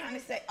 what kind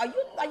of sex. Are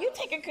you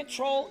taking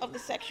control of the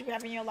sex you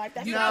have in your life?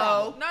 That's the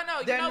problem. No, No,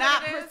 you they're know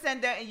not what it is?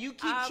 Presenda, and you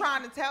keep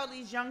trying to tell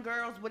these young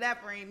girls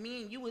whatever, and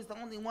me and you was the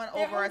only one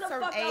Then over who a the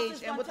certain fuck else age, is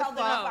and gonna what the tell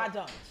them fuck? if I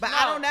don't? But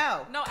I don't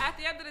know. No, at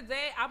the end of the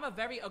day, I'm a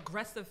very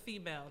aggressive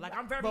female. Like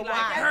I'm very But like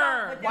why?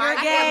 her. But Why? You're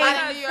I gay.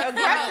 can't- New York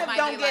Aggressive females might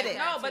don't be get like it.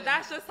 that. No, but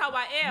that's just how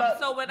I am. But-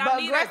 so when but I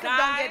meet a aggressive don't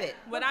guy, get it.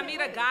 when I meet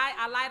a guy,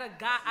 I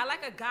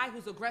like a guy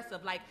who's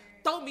aggressive. Like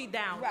throw me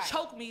down, Right.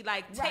 choke me,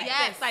 like Right. take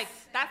Yes. this. Like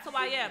that's who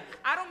I am.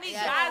 I don't meet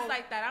Yes. guys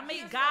like that. I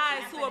meet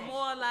guys who are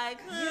more like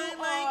You I are-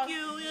 like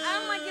you. I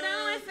don't like it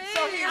on my face.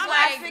 So here's I'm what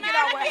I like, figured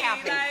out what Like,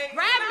 happened.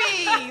 grab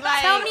me.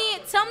 Like,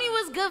 Tell me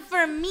what's good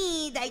for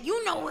me that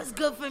you know what's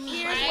good for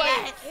me. Here's Right?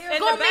 what- in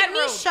Go the make me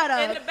bedroom. shut up.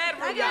 In the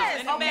bedroom, Yes,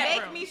 in the okay.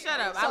 bedroom. make me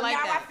shut up. So I like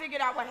now I that.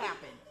 figured out what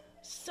happened.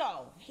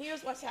 So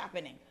here's what's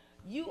happening.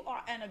 You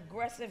are an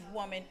aggressive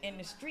woman in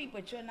the street,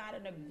 but you're not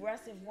an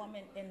aggressive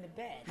woman in the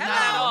bed. Not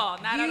at all.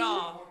 Not at You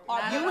all.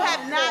 are You looking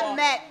have not for-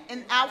 met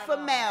an alpha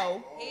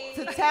male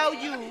to tell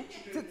you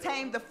to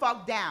tame the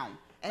fuck down.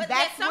 And But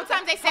that's then what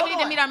sometimes they say we hold need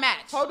to on. meet our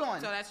match. Hold on.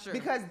 So that's true.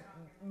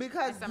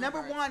 Because some number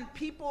parts. one,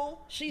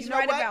 people. She's you know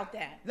right what? about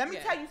that. Let me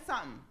Yeah. tell you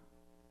something.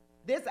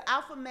 There's an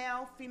alpha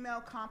male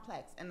female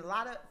complex, and a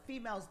lot of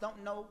females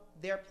don't know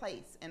their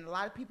place, and a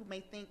lot of people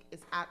may think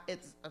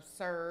it's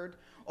absurd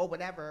or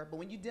whatever. But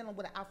when you're dealing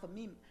with an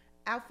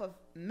alpha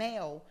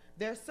male,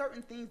 there are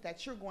certain things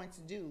that you're going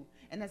to do,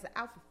 and as an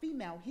alpha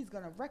female, he's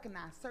going to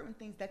recognize certain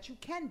things that you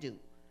can do,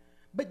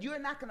 but you're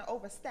not going to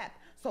overstep.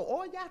 So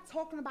all y'all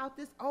talking about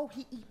this, oh,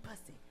 he eat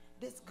pussy,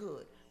 this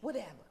good,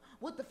 whatever,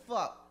 what the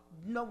fuck?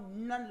 No,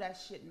 none of that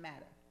shit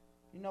matter.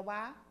 You know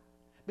why?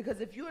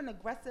 Because if you're an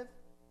aggressive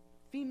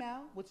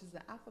female, which is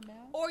an alpha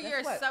male, Or guess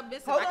you're what?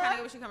 submissive. Hold I kind of on.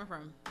 get where you're coming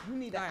from. You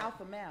need Go an ahead.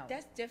 alpha male.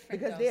 That's different,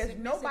 Because though. there's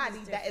Submissive nobody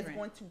is that is different.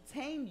 going to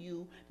tame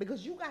you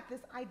because you got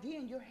this idea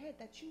in your head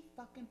that you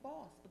fucking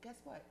boss. But guess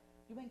what?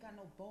 You ain't got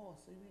no balls,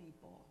 so you ain't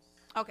boss.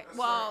 Okay.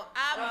 Well,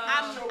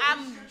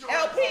 I'm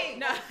LP.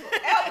 No.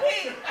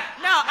 LP.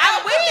 No,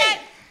 I'm with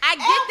that. I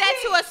get that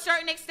LP. to a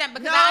certain extent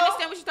because I No.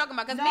 understand what you're talking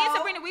about. Because me and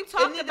Sabrina, we've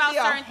talked it about need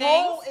to be certain a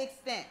whole things.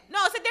 extent. No,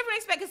 it's a different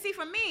extent. Because see,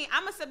 for me,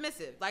 I'm a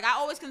submissive. Like I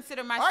always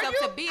consider myself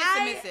you? to be a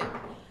submissive.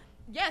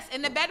 Yes,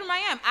 in the bedroom I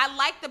am. I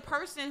like the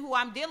person who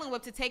I'm dealing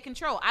with to take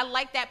control. I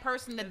like that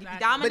person to be Exactly.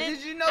 dominant. But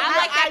did you know I your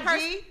like that IG?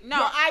 person? No.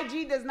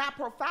 Your IG does not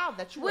profile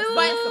that you. Wait, are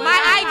wait, submissive. wait,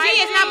 My wait.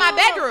 IG is not my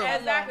bedroom.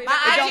 Exactly. My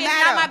It IG don't is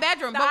not matter. my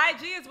bedroom. The But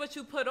IG is what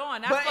you put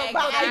on. That's But, what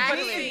but Exactly.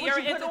 IG is You're what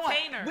an you put on.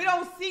 entertainer. We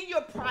don't see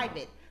your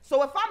private.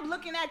 So if I'm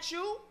looking at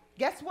you,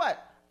 guess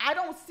what? I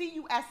don't see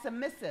you as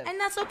submissive. And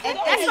that's okay.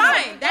 that's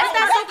fine. That's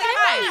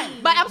okay.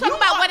 But I'm talking You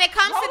about are- when it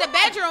comes to hold the on.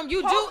 bedroom,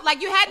 you do Hold-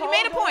 like you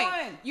made a hold point.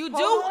 on. You do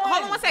Hold hold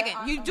on on. one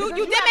second. You Because did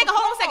you make have a hold on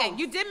one co-host. second.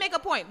 You did make a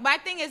point. My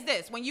thing is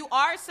this: when you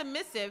are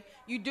submissive,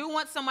 you do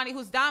want somebody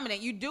who's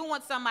dominant. You do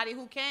want somebody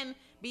who can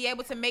be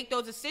able to make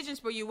those decisions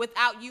for you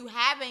without you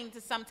having to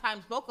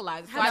sometimes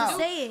vocalize. So How I to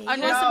do say it. You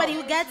understand- want somebody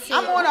who gets it.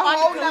 I'm on a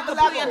whole Who nother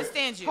completely level.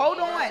 understands you. Hold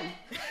on.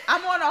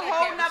 I'm on a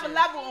whole nother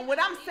level. And what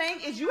I'm saying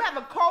is you have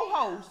a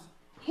co-host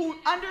who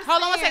understands.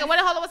 Hold on one second. Hold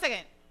on one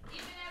second.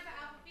 Even as an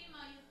alpha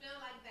female, you feel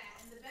like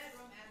that in the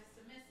bedroom as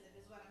submissive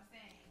is what I'm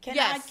saying.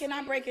 Yes. Can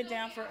I break it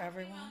down for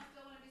everyone? You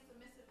still want to be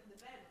submissive in the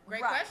bedroom.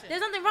 Great Right. question.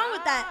 There's nothing wrong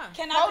with that.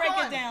 Can I Hold break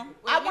on. it down?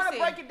 Wait, I let me want to see.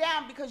 break it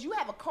down because you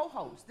have a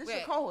co-host. This is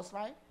Wait. your co-host,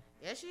 right?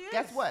 Yes, she is.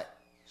 Guess what?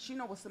 She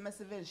know what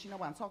submissive is. She know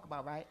what I'm talking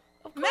about, right?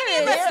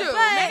 Many of us do.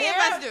 But- Many of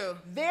us do.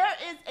 There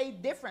is a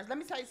difference. Let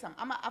me tell you something.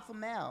 I'm an alpha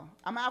male.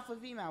 I'm an alpha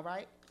female,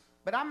 right?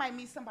 But I might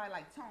meet somebody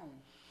like Tone.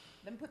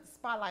 Let me put the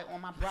spotlight on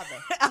my brother.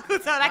 I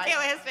can't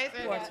wait his face.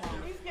 Poor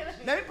Tom.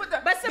 Let me put the.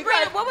 But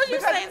Sabrina, what was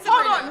you saying,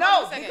 Hold Sabrina? on, no,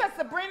 Hold on a second. because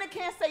Sabrina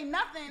can't say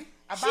nothing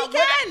about. She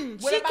can.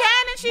 what She about-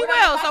 can and she what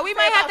will. I'm So about we to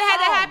might say have to about have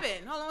that Tone.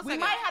 happen. Hold on one We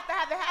second. might have to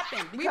have it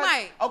happen. We because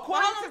might.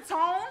 According Hold on. to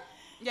Tone,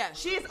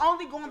 Yes. she is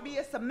only going to be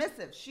a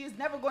submissive. She is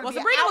never going to Well, be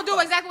Sabrina an will do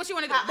alpha. exactly what she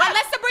want to do. I- But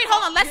let Sabrina,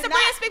 hold on. Let You're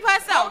Sabrina not- speak for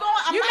herself. Hold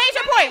on, I'm You not made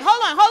your finished. point.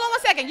 Hold on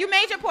one second. You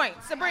made your point,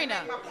 Sabrina.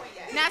 made my point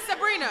yet. Now,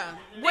 Sabrina,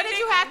 what did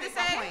you have to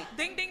say?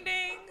 Ding ding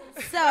ding.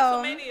 So,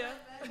 WrestleMania.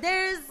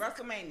 there's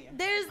WrestleMania.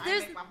 there's I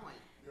there's make my point.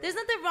 there's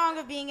nothing wrong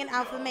with being an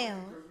alpha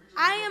male.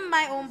 I am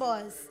my own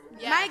boss.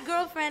 My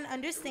girlfriend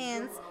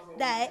understands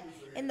that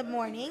in the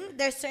morning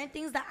there's certain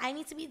things that I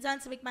need to be done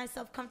to make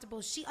myself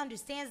comfortable. She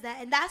understands that,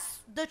 and that's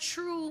the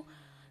true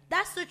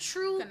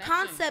Connection.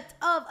 concept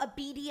of a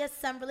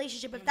BDSM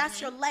relationship. If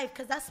that's your life,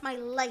 because that's my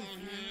life.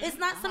 It's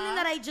not something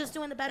that I just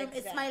do in the bedroom.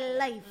 It's my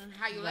life.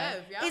 How you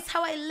live, yeah. It's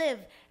how I live.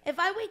 If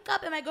I wake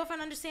up and my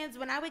girlfriend understands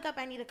when I wake up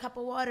I need a cup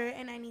of water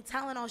and I need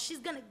Tylenol, she's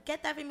going to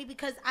get that for me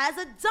because as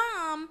a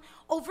dom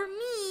over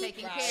me,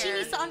 Taking she care.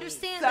 needs to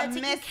understand that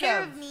taking care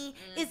of Submissive.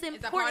 me is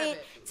It's a part of important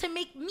it. to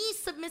make me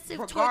submissive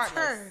towards Regardless.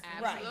 her.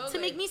 Absolutely. To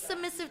make me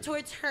submissive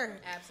towards her.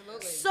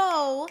 Absolutely.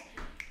 So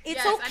it's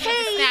Yes, I need to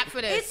okay. snap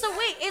for this. It's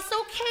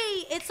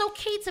okay. It's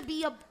okay to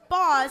be a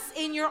boss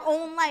in your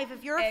own life.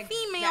 If you're a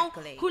female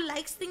Exactly. who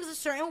likes things a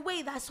certain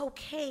way, that's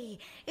okay.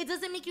 It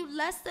doesn't make you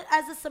less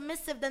as a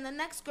submissive than the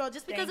next girl.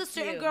 Just because Thank a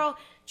certain you. girl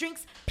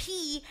drinks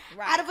pee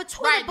Right. out of a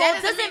toilet Right, bowl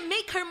that doesn't doesn't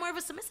make her more of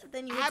a submissive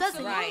than you. It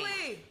doesn't.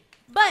 Absolutely.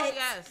 But Oh,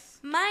 yes.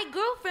 my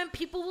girlfriend,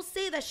 people will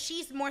say that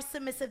she's more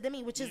submissive than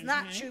me, which is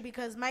not true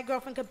because my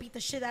girlfriend could beat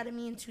the shit out of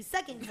me in 2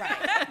 seconds. Right.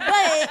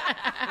 But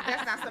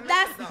That's not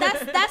submissive.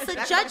 that's a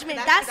That's- judgment.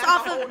 that's- That's that's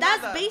off a whole of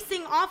that's nother-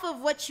 basing off of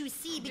what you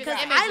see because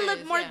I images,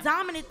 look more yeah.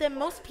 dominant than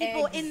most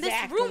people in this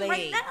room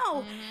right Exactly.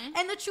 now.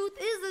 And the truth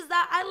is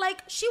that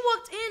she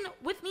walked in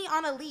with me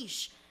on a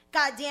leash.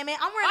 God damn it.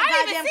 I'm wearing a I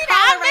didn't goddamn see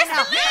collar that. I right now.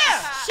 missed the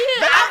leash. Shit.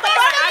 But I'm I'm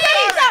wearing wearing a a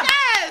leash.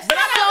 Yes.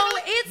 So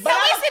it's But Can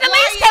we I'm see the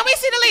leash? Can we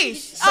see the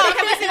leash? Oh,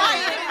 can we see the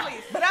leash?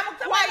 quiet. But I'm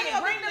quiet.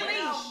 Bring the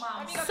leash.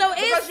 so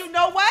Because it's you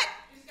know what?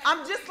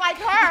 I'm just like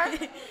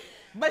her,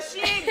 but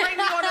she ain't bring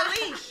me on a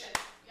leash.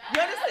 You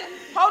understand?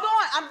 Hold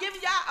on. I'm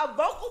giving y'all a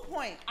vocal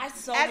point. I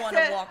so As want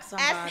to to- walk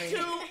somebody. As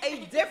to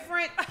a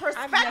different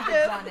perspective never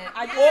done it.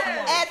 I want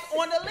one. as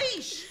on a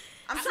leash.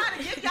 I'm trying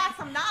to give y'all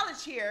some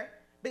knowledge here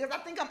because I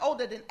think I'm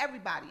older than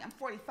everybody. I'm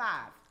 45.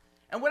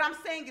 And what I'm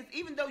saying is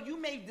even though you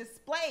may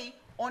display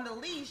on the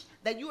leash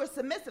that you are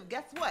submissive,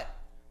 guess what?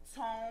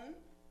 Tone,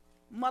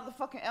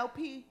 motherfucking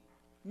LP,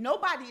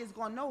 nobody is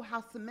going to know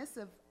how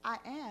submissive I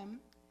am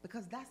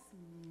because that's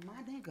my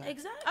nigga.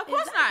 exactly. Of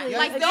course not. exactly.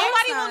 Like, Of nobody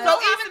course will not. know.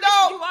 So even even if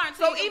though, you aren't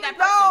so taking even that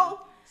person. though,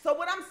 so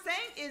what I'm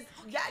saying is,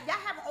 y'all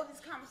having all these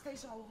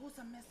conversations, oh, who's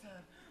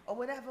submissive, or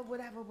whatever.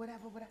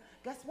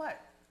 Guess what?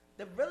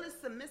 The realest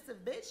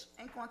submissive bitch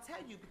ain't gonna tell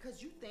you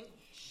because you think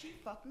she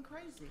fucking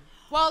crazy.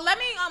 Well, let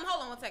me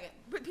hold on 1 second.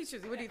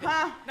 Peaches, what do you think?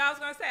 Huh? No, I was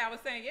gonna say, I was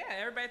saying, yeah,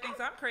 everybody thinks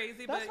I'm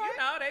crazy, but That's right. you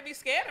know, they be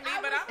scared of me.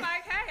 But I'm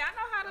like, hey, I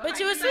know how to. But fight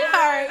you a this.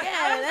 sweetheart.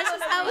 Yeah, that's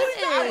just how I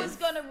it was is.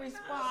 gonna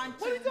respond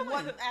What are you to doing?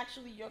 what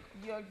actually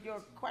your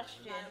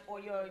question or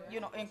your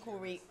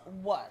inquiry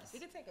was. We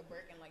can take a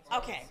break and like.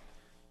 Okay,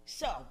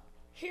 so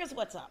here's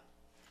what's up.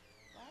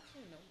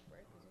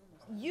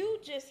 You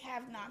just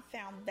have not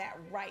found that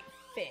right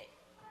fit.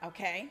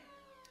 Okay,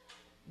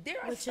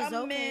 there are Which is some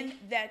okay. men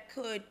that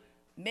could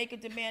make a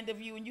demand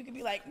of you, and you could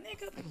be like,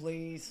 "Nigga,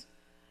 please,"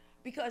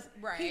 because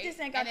Right. he just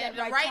ain't got And then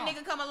that the right. right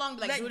tone. nigga come along,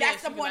 be like, do that's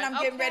this. the You be point like,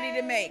 I'm getting ready to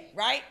okay. make,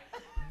 right?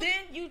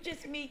 Then you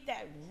just meet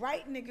that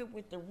right nigga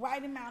with the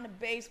right amount of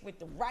bass, with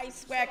the right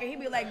swag, and he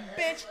be like,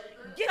 "Bitch,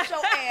 get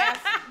your ass.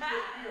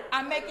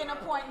 I'm making a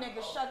point,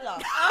 nigga. Shut up."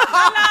 That's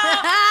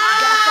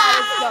how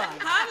it's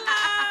done.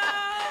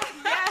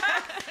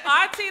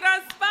 Auntie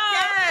done spoke.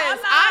 Yes,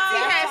 Hello.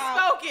 Auntie has how-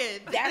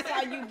 spoken. That's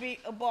how you be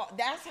a boss.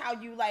 That's how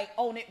you like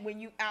own it when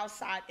you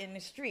outside in the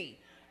street.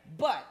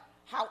 But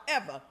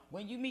however,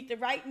 when you meet the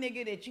right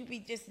nigga that you be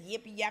just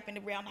yippy yapping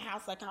around the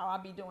house like how I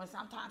be doing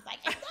sometimes, like,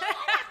 and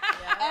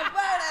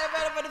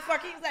the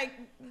fuck, he's like,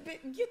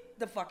 get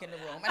the fuck in the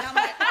room, and I'm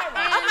like, all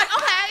right. I'm like,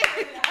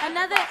 okay.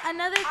 Another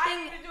I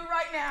thing. need to do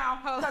right now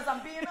because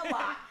I'm being a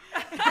lot.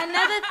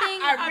 Another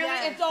thing. I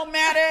really, it don't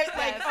matter.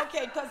 Like,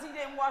 okay, because he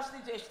didn't wash the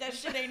dish. That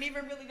shit ain't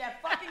even really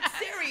that fucking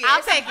serious.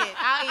 I'll take it.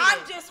 I'll eat I'm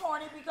it. just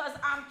horny because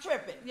I'm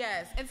tripping.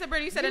 Yes. And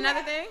Sabrina, you said You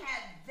another haven't thing?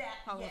 had that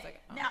Hold on a yet. second.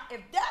 Oh. Now,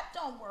 if that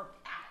don't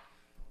work out,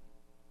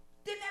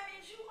 then that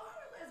means you are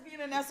a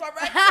lesbian, and that's all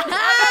right.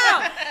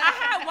 I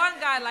had one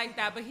guy like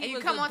that, but he And you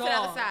was come a on to the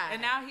other dog, side.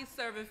 and now he's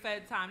serving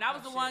Fed time. That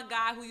was the one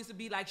guy who used to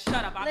be like,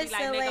 "Shut up." I'll be like,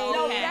 Listen, "Nigga, lady.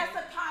 No, okay." that's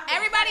a concept.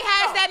 Everybody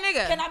has that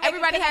nigga. Can I make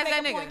Everybody can I has make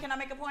that a nigga. Point? Can I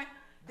make a point?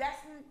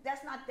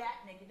 That's not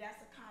that nigga.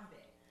 That's a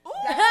convict. Ooh.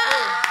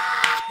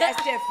 That's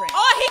different.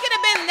 Or he could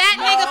have been that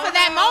nigga for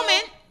that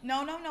moment.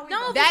 No. No,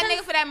 That because-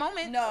 nigga for that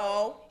moment.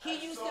 No,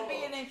 he used to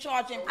be in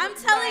charge. And I'm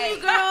telling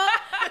you, girl.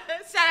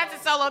 Shout out to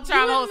Solo Charm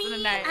You and hosting me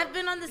tonight. have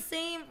been on the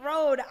same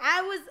road.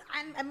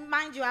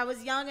 Mind you, I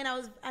was young and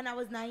I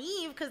was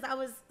naive because I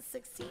was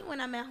 16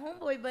 when I met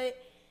Homeboy, but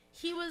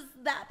he was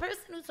that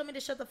person who told me to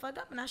shut the fuck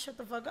up, and I shut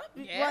the fuck up.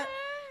 Yeah. What-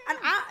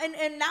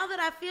 and now that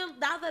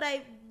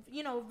I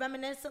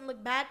reminisce and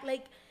look back,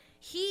 like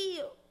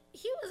he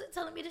he wasn't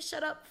telling me to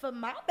shut up for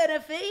my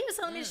benefit. He was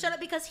telling me to shut up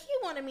because he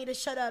wanted me to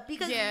shut up.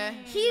 Because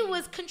he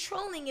was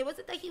controlling. It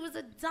wasn't that he was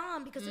a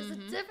dom. Because there's a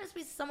difference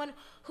between someone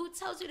who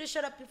tells you to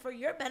shut up for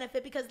your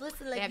benefit. Because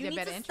listen, like, you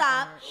need to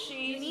stop.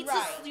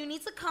 You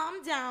need to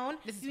calm down.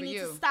 You need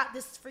to stop.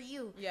 This is for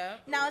you. Yeah.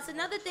 Now it's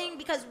another thing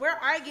because we're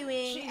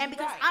arguing and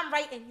because I'm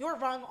right and you're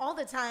wrong all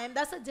the time.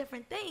 That's a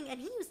different thing. And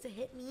he used to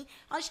hit me.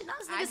 Oh shit! Now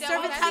this nigga's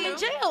serving time in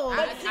jail.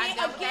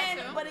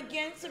 But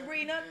again,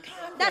 Sabrina,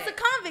 convict. That's a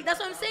convict. That's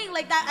what I'm saying.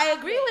 Like that. I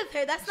agree with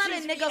her. That's not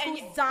a nigga who's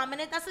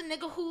dominant. That's a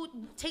nigga who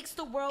takes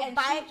the world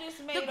by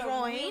the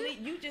groin.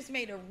 You just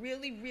made a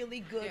really, really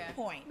good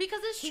point. Because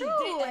it's true.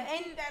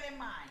 And keep that in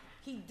mind.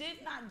 He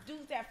did not do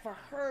that for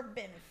her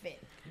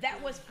benefit. That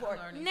was for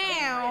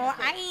now.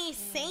 I ain't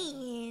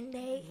saying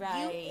that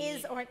you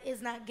is or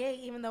is not gay,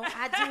 even though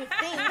I do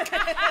think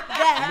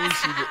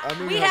that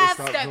we have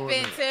step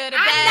into the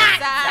bad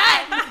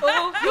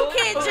side. You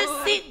can't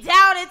just sit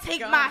down and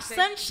take my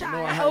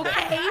sunshine,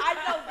 okay? I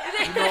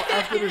know that.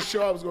 After the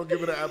show, I was gonna give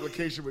her the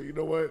application, but you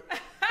know what?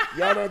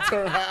 Y'all done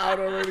turned her out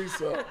already,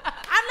 so I'm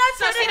not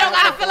sure she don't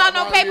gotta fill out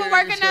no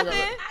paperwork or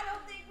nothing.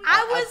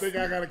 I think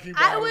I gotta keep.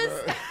 I was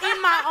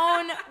in my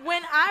own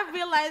when I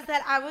realized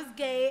that I was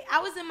gay. I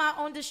was in my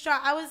own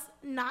distraught. I was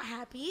not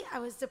happy. I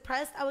was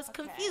depressed. I was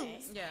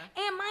confused. Yeah.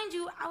 And mind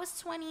you, I was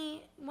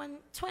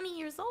 20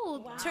 years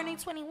old, turning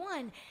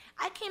 21.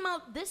 I came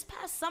out this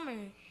past summer.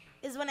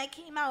 Is when I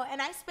came out, and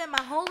I spent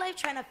my whole life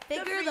trying to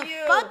figure the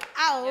fuck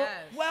out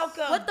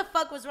what the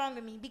fuck was wrong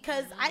with me,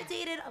 because I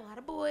dated a lot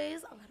of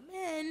boys, a lot of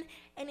men,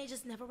 and it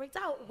just never worked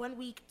out. 1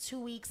 week, 2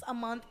 weeks, a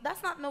month.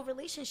 That's not no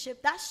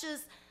relationship. That's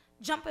just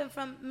jumping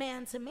from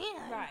man to man.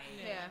 Right.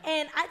 Yeah.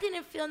 And I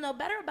didn't feel no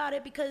better about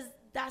it because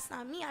that's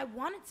not me. I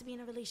wanted to be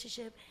in a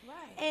relationship.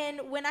 Right.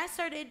 And when I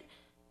started,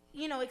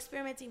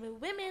 experimenting with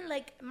women,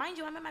 like, mind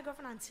you, I met my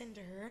girlfriend on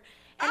Tinder.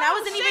 And I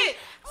wasn't even.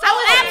 So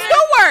apps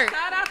do work.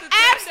 Shout out to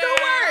Apps do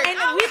Tinder. work. And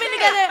we've been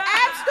together.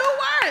 Apps do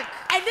work.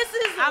 And this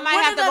is. I might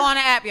have to go on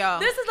an app, y'all.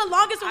 This is the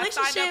longest I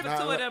signed relationship. up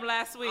for 2 of them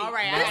last week. All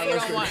right, Not I ain't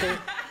unless gonna want they it.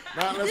 pay,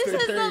 not unless This they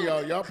is pay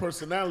the- y'all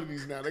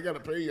personalities now. They gotta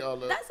pay y'all.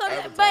 That's what.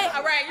 advertise. But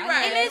All right, you're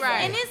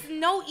right. And it's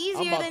no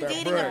easier about than that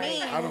dating bread.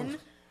 a I don't- man.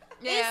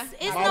 Yeah.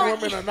 It's My no.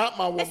 women are not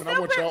my woman. I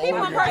want y'all people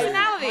all and together.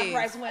 personalities. My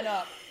price went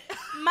up. It's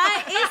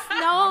price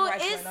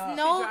went up.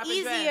 no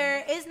She dropping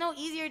easier. It's no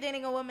easier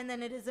dating a woman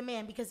than it is a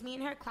man, because me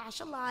and her clash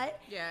a lot.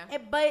 Yeah.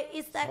 But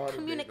it's that harder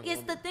dating a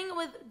It's the woman. thing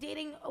with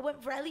dating a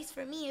woman, for at least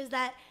for me, is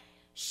that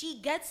she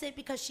gets it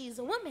because she's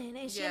a woman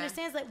and she Yeah.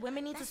 understands that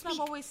women need to speak.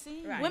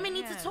 seen. Right. Women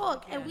need to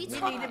talk, and we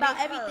talk need to about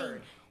be everything.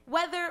 heard.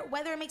 Whether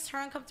it makes her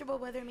uncomfortable,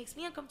 whether it makes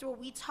me uncomfortable,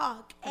 we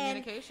talk.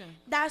 Communication.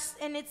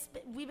 And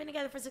we've been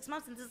together for 6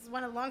 months, and this is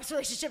one of the longest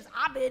relationships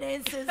I've been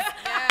in since Yes.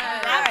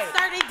 I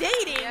started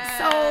dating. Yes.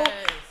 So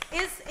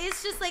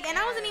it's just like, and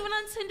I wasn't even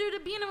on Tinder to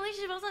be in a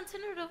relationship. I was on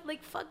Tinder to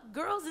like fuck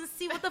girls and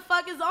see what the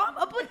fuck is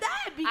up with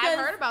that. Because I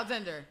heard about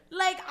Tinder.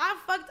 like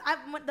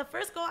the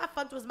first girl I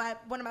fucked was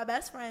one of my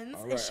best friends,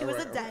 and she was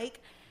a dyke.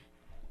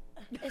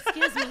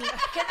 Excuse me.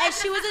 And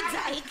she was a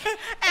dyke.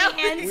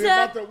 And We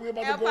about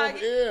to go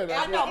off air. I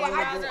That's know, what but we I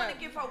wanna just do. want to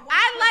give her one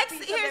I like quick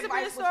to- piece of here's a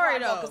advice good before I story,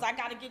 go, though. because I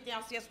got to get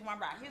downstairs for my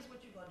ride. Here's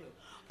what you're going to do.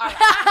 All right.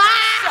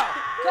 So,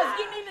 because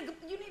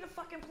you need a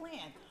fucking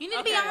plan. you need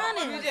to be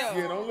honest.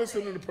 Yeah, don't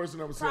listen to the person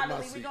that was sitting in my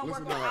Probably we seat. gonna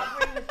Listen work to on.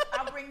 her.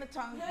 I'll bring the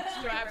tongue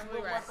straight, and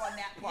we'll work on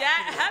that part. Yeah,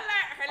 too.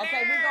 hello.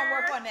 Okay, we're gonna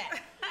work on that.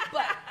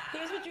 But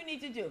here's what you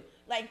need to do.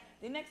 Like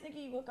the next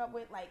nigga you hook up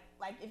with, like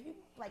if you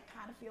like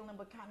kind of feeling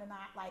but kind of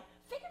not, like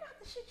figure out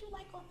the shit you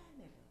like on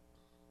that nigga.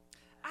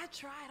 I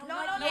tried. I don't No,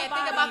 like no, no, Yeah,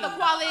 nobody. think about the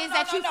qualities No,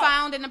 that no, you no.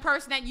 found in the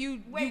person that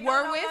you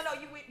were with. No,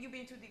 you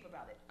being too deep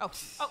about it. Oh.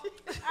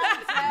 Listen to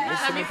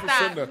stop.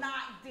 Priscilla. Not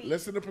deep.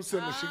 Listen to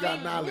Priscilla. She got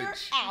Figure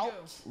knowledge.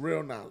 out,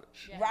 Real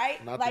knowledge.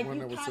 right? Not the Like one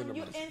you that was kind in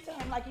you the into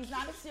him, like he's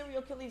not a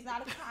serial killer, he's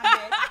not a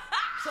convict.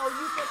 So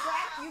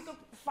you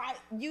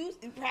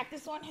could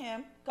practice on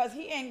him, cause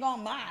he ain't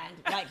gonna mind,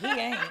 like he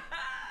ain't,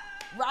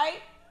 right?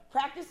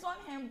 Practice on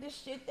him this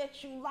shit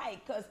that you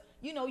like, cause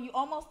you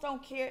almost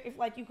don't care if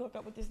like you hook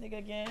up with this nigga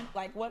again,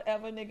 like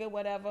whatever,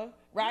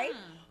 right?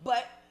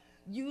 But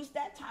use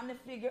that time to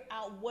figure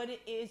out what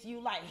it is you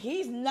like.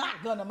 He's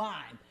not gonna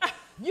mind.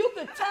 You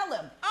could tell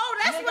him.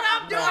 Oh, that's Nigga, what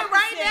I'm doing practicing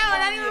right now,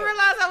 and I on didn't even you.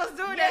 realize I was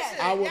doing Yes. that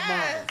shit. I would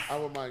Yes. mind. I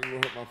would mind. You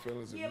would hurt my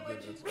feelings if Yeah, you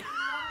but did you this.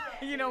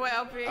 You know what,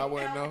 LP? I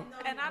wouldn't know.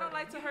 And I don't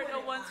like to hurt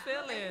no one's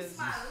feelings.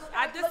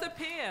 I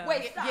disappear.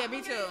 Wait, stop. Yeah, me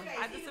Look at his too. face.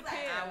 I He's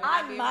disappear.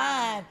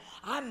 like,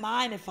 I'm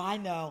mine if I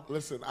know.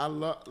 Listen,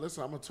 I'm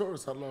a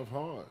tourist. I love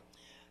hard.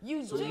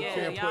 You So do. you Yeah,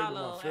 can't play y'all with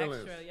my little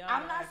feelings. extra. Y'all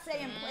I'm little not extra.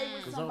 saying play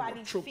with 'Cause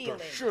somebody's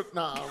feelings.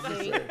 Nah, I'm just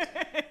saying.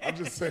 I'm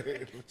just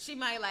saying. She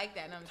might like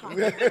that. No, I'm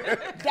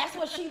joking. That's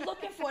what she's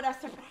looking for. That's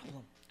the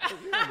problem.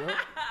 Yeah, bro.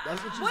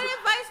 That's what you What said.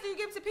 advice do you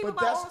give to people But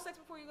about that's- oral sex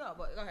before you go?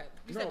 But go ahead.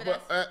 You No, said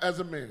but that's- as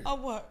a man,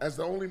 what? as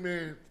the only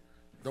man,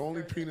 the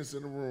only penis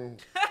in the room,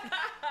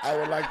 I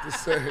would like to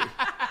say,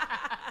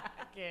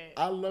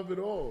 I love it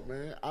all,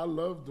 man. I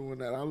love doing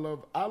that.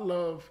 I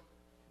love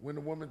when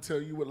the woman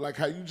tell you what, like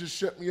how you just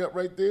shut me up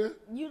right there.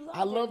 You love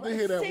I love it, to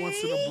hear that see?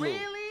 once in a blue.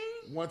 Really?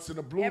 once in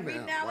a blue Every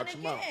now. now Watch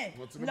and your mouth. again.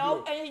 Once in a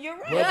No, blue. and you're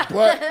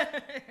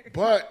right.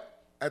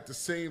 But at the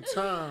same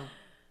time,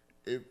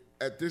 if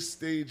at this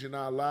stage in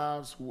our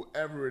lives,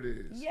 whoever it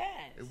is, Yes.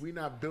 if we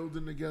not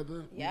building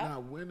together, Yep. we're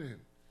not winning.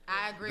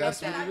 I agree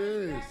That's with what that. it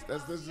is.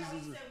 That's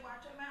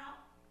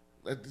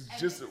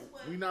just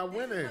we not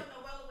winning.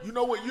 You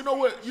know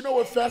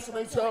what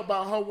fascinates her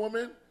about her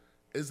woman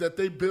is that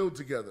they build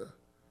together.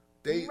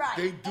 They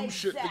do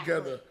shit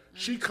together.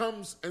 She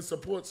comes and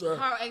supports her.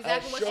 Exactly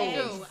at what she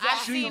shows. do. I've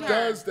She seen her.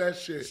 does that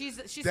shit. She's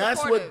That's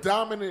supportive. what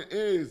dominant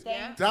is.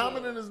 Thank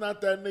Dominant is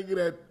not that nigga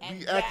that be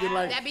And acting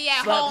like that be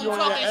at slap home you on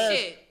your talking ass.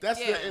 shit. That's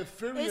Yeah. the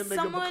inferior Is nigga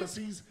someone-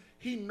 because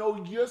he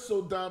know you're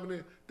so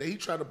dominant that he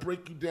try to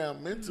break you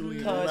down mentally.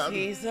 and all Because that.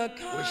 he's a What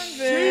convict.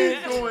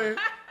 she's doing.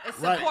 It's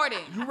Right. supporting.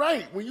 You're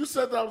right. When you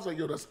said that, I was like,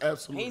 yo, that's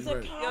absolutely He's a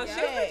right. Yo, convict.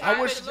 she was I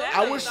wish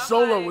literally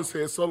Solo like- was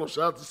here. Solo,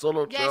 shout out to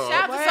Solo Yeah, Charles.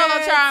 shout out to Solo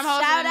Charm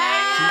hosting Shout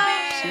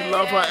tonight. She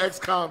love her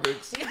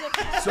ex-convicts. So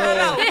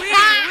No, we love it.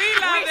 We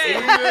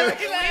love it.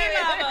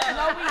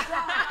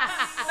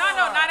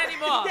 No, not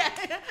anymore.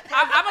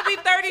 I'm gonna be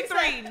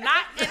 33.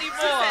 Not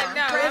anymore.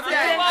 No.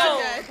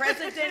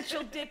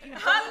 Presidential dick, you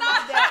don't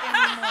love that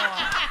anymore.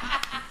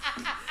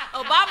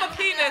 Obama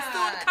penis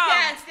soon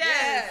come.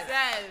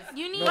 Yes.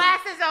 You need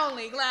Glasses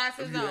only.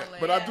 Glasses Yeah, only.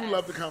 but I do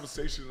love the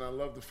conversation, and I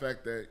love the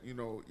fact that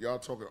y'all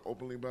talking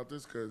openly about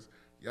this because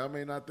y'all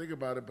may not think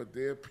about it, but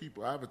there are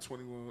people. I have a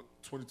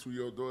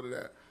 22-year-old daughter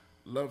that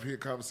love hear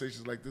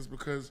conversations like this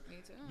because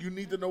you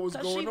need to know what's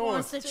 'Cause going she on.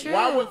 wants the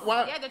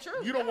Why? Yeah, the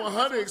truth. You don't want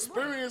her to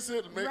experience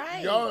it. Man,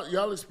 Right.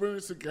 Y'all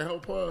experience it can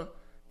help her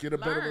get a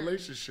better Learn.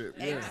 relationship.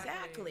 Yeah.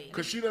 Exactly.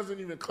 Because she doesn't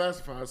even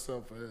classify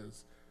herself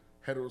as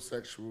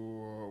heterosexual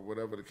or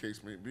whatever the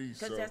case may be.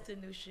 Because So that's the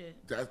new shit.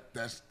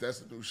 that's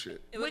the new shit.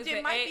 Which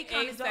it might be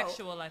kinda dope.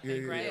 asexual, I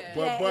think, right? Yeah.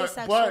 But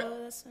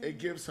asexual, that's it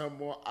gives her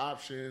more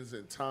options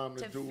and time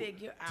to To do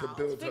figure to out.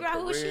 build Figure her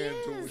out who she career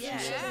and do is. what Yeah.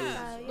 she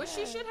Yeah. should do. But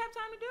she should have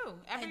time to do.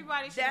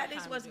 Everybody should That have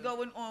is time what's to do.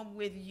 going on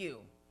with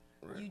you.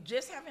 You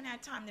just haven't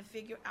had time to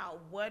figure out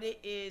what it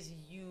is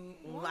you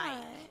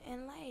like.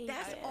 in life.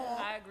 That's all.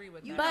 I agree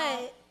with You that.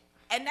 know, But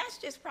and that's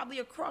just probably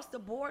across the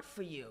board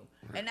for you.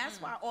 And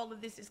that's why all of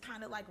this is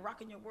kind of like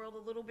rocking your world a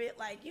little bit,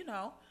 like,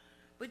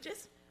 but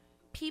just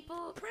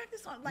people,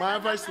 practice on. My I'm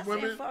advice not to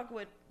saying women, fuck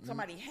with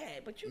somebody's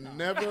head, but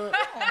Never You know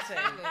what I'm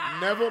saying?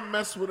 never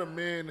mess with a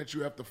man that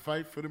you have to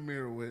fight for the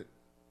mirror with.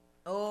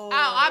 Oh,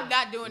 I'm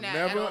not doing that.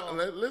 Never At all.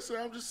 listen,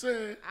 I'm just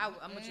saying.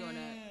 I'm with you on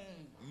that.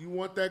 You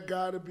want that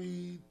guy to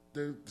be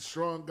the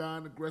strong guy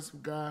and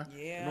aggressive guy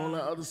and all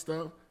that other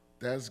stuff.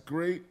 That's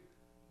great.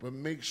 But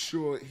make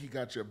sure he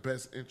got your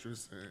best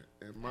interest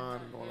in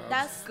mind and all that.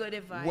 that's other good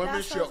advice. Women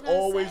That's what I should was gonna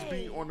always say.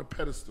 be on the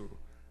pedestal.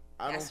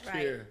 I That's don't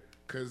right. care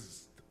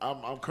because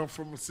I'm come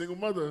from a single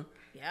mother,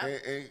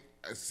 Yep. and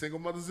a single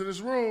mothers in this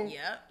room,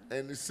 Yep.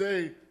 and they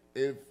say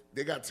if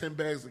they got 10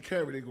 bags to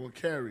carry, they're gonna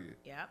carry it.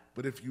 Yep.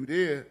 But if you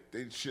there,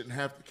 they shouldn't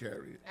have to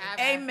carry it.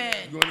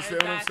 Amen. You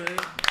understand Exactly. what I'm saying?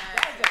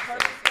 That is the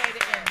perfect way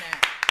to end that.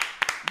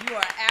 You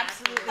are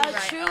absolutely A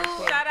right. true-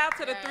 Uncle. Shout out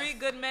to the 3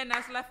 good men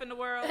that's left in the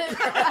world.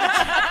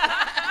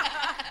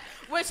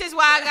 Which is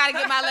why I gotta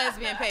get my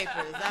lesbian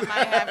papers. I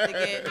might have to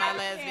get my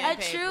lesbian a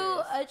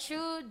papers.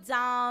 true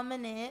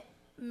dominant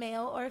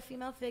male or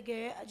female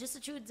figure, just a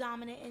true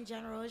dominant in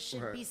general,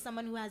 should Right. be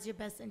someone who has your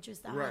best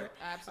interest at Right. heart.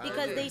 Absolutely.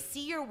 Because they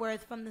see your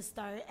worth from the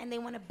start and they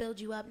want to build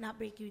you up, not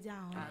break you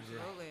down.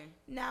 Absolutely.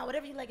 Now,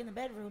 whatever you like in the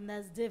bedroom,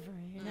 that's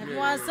different. If you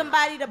want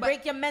somebody to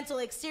break your mental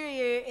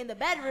exterior in the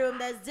bedroom,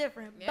 that's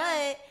different. Yeah.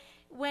 But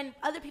when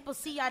other people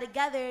see y'all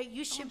together,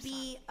 you should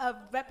be a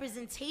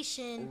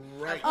representation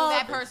Right. of Who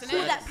that person who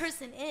is. that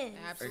person is.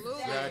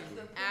 Absolutely.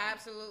 Exactly.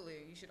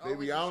 Absolutely. You should always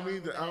Baby, I don't be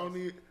need showing I don't who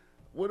need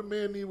what a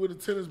man need with a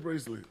tennis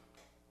bracelet.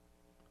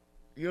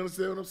 You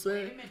understand what I'm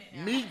saying?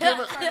 Me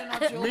giving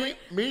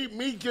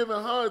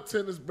her a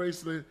tennis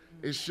bracelet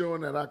is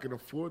showing that I can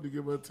afford to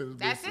give her a tennis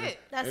That's bracelet. it.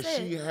 That's and it.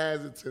 she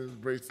has a tennis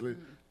bracelet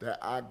that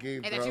I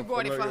gave And her. that you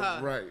bought it for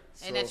her. Right.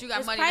 And that you got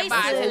It's money to buy priceless. a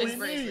That's all tennis we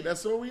bracelet. need.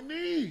 That's all we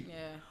need. Yeah.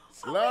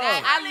 It's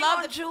love. I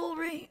love the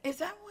jewelry. Is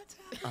that what's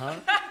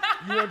happening?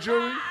 You want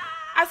jewelry?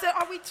 I said,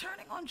 are we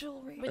turning on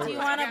jewelry? But do you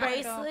want a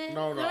bracelet?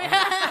 No.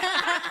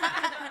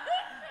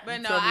 But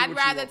no, tell me I'd what you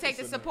rather want take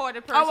to the say.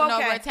 supported person Oh, okay.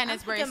 over a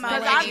tennis I'm bracelet. thinking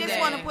Because about I any just day.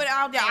 want to put it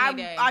out there.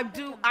 Any day.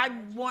 I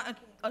want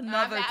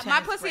another tennis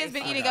My pussy has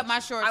been bracelet. eating up my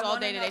shorts I all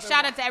want day today. another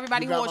Shout one. out to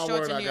everybody You who got wore my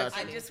shorts word, in I New York got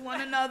you. I City. just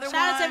want another one.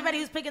 Shout out to everybody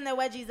who's picking their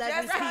wedgies as we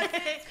That's speak. right.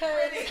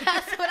 'Cause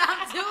that's what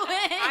I'm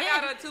doing. I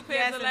got her 2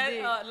 pairs Yes, of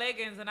indeed.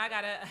 leggings and I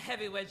got a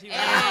heavy wedgie.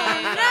 Hey,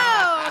 I'm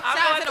no. Shout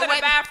out going to the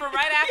wedgie- bathroom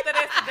right after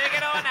this to dig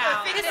it on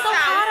out. It's so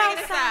hot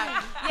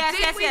outside. Yes,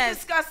 Did yes, we yes.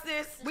 discuss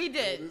this? We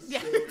did.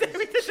 Yeah.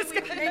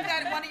 Make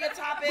that one of your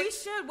topics. We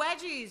should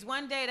wedgies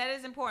one day. That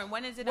is important.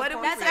 When is it What do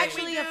we appropriate? That's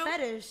say? actually a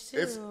fetish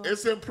too.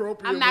 It's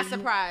appropriate. I'm not when you-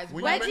 surprised.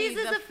 when you Wedgies make-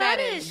 is a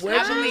fetish. I believe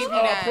Wedgies you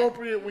are that.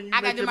 appropriate when you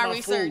I gotta making do my my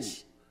research.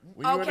 food.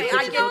 When you in the Okay, I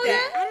kitchen get cooking,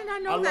 that. I did not I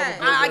know love that. a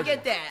good I wedgie.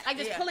 get that. Like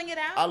just Yeah. pulling it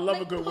out? I love a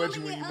Like good pulling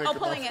wedgie when it you up. making Oh,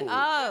 pulling my it food.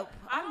 up.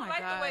 I Oh don't my like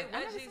God. the way I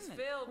never wedgies seen it.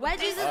 feel.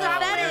 Wedgies is Oh, a man.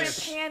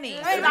 fetish. Panties.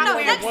 Wait, And I'm no,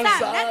 wearing next One time,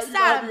 side, next you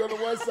gotta time. be on the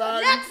one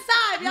side. Next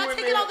time, Y'all You in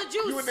taking there- all the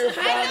juice. You in there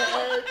frying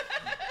the egg?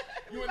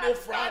 You in there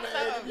frying the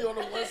egg and you on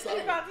the one side?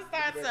 You about to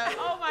start some.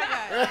 Oh my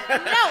God.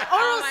 No,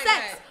 oral my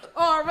sex.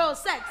 Oral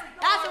sex.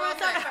 That's what we're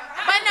talking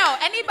about. But no,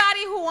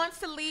 anybody who wants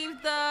to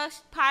leave the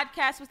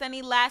podcast with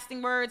any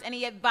lasting words,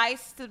 any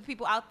advice to the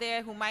people out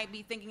there who might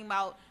be thinking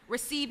about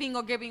receiving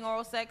or giving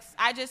oral sex,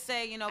 I just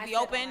say, be said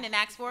open all and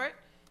ask for it.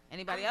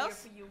 Anybody I'm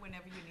else? here for you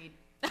whenever you need.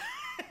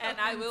 And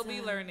I will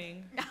be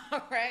learning.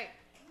 All right.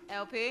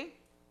 LP,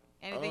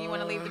 anything you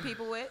want to leave the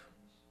people with?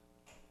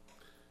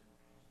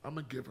 I'm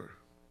a giver.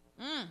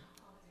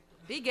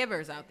 Be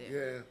givers out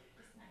there. Yeah.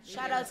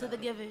 Shout out to the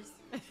givers.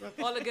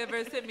 All the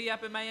givers hit me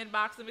up in my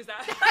inbox and be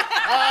like,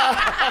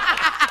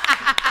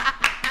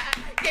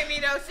 Give me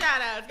those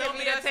shout outs. Don't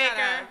be a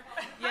taker.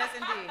 Yes,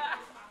 indeed.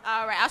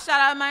 All right. I'll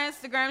shout out my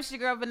Instagram. It's your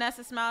girl,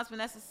 Vanessa Smiles.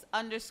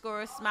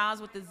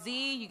 Vanessa_Smiles with the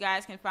Z. You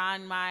guys can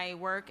find my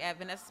work at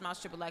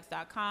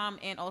VanessaSmilesXXX.com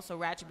and also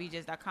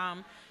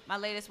RatchetBJs.com. My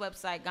latest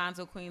website,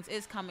 Gonzo Queens,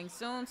 is coming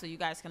soon, so you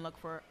guys can look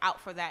out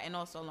for that and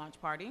also launch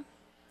party.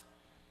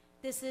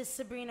 This is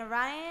Sabrina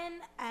Ryan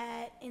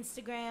at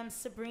Instagram,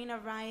 Sabrina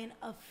Ryan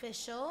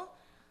Official.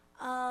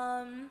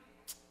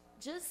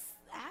 Just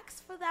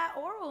ask for that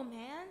oral,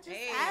 man. Just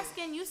ask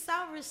and you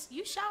shall receive.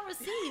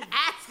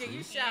 Asking,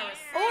 you shall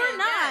receive. Or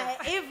not.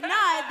 If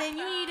not, then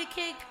you need to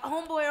kick a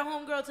homeboy or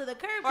homegirl to the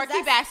curb. 'cause Or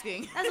keep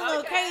asking. That's a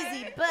little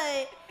crazy.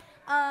 But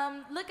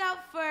look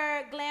out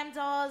for Glam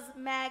Dolls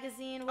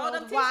Magazine Oh,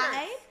 them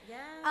worldwide.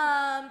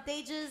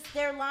 t-shirts.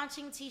 They're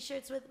launching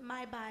t-shirts with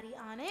my body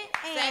on it.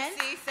 And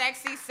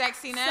Sexy,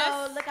 sexiness.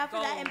 so look out for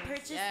that and Goals,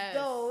 purchase yes.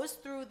 those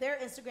through their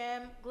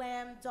Instagram,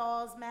 Glam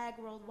Dolls Mag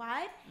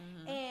Worldwide.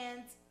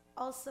 And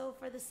also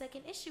for the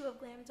second issue of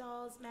Glam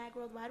Dolls Mag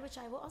Worldwide, which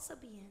I will also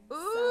be in.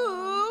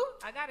 Ooh.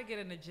 I gotta get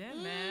in the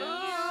gym, man. Yeah.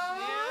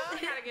 I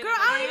gotta get Girl, in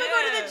the I don't even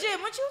go to gym. the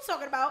gym. What you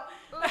talking about?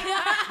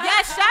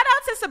 Yes, shout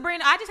out to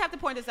Sabrina. I just have to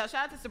point this out.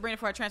 Shout out to Sabrina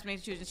for her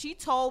transformation choosing. She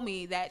told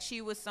me that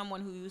she was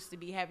someone who used to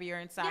be heavier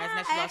in size. and Yeah,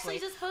 that she I lost actually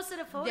weight. just posted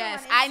a photo.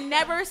 Yes, on I Instagram.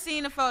 never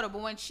seen a photo,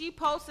 but when she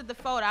posted the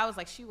photo, I was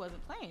like, she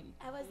wasn't playing.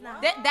 I was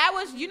not. That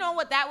was, you know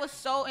what? That was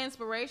so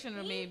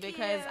inspirational to me Thank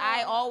because you.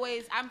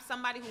 I'm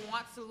somebody who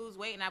wants to lose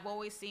weight, and I've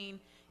always seen,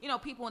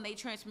 people in their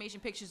transformation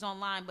pictures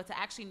online, but to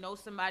actually know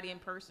somebody in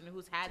person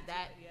who's had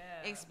that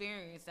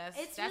experience, that's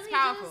really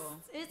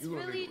powerful. It's You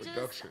gonna really need a just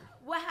reduction.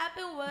 what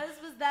happened was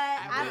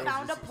that I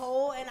found a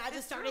pole and I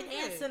just started really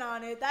good. dancing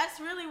on it. That's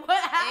really what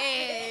happened.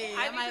 Hey,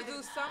 I that might need to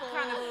do some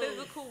kind of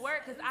physical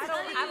work because I That's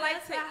like to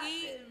what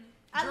eat, happened.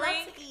 I love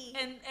drink, to eat.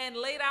 and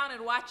lay down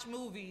and watch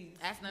movies.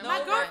 That's no My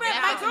more. girlfriend,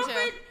 Netflix my and chill.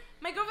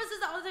 girlfriend says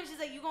that all the time. She's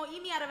like, "You gonna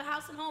eat me out of a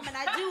house and home?" And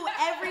I do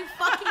every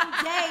fucking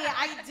day.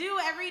 I do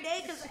every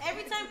day because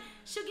every time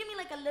she'll give me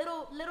like a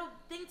little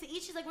thing to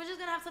eat. She's like, "We're just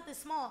gonna have something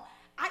small."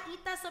 I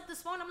eat that something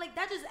small, and I'm like,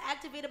 that just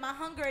activated my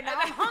hunger, and now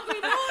I'm hungry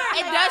more.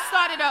 It Like, does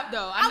start it up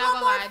though. I'm I not want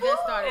gonna lie, more it does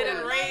food. start it It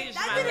up. enraged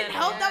that my didn't mental.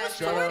 help. That was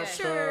Shout out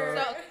torture.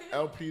 to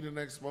LP the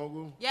next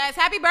mogul. Yes,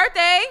 happy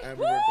birthday. Happy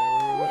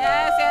birthday.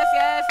 Yes.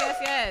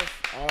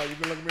 You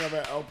can look me up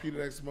at LP the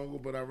next mogul,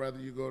 but I'd rather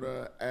you go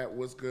to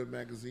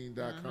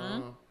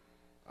 @what'sgoodmagazine.com.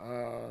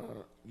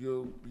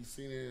 You'll be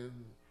seeing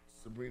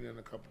Sabrina in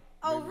a couple.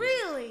 Oh, maybe-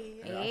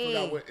 really? Yeah, I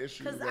forgot what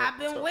issue. Because that I've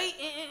been took.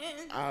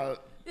 waiting.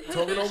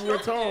 Talking over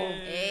with Tone.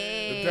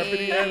 Hey. The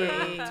deputy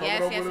editor. Talking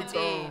Yes, over yes, the indeed.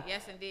 Tone.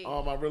 Yes, indeed.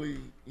 I really,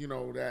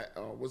 that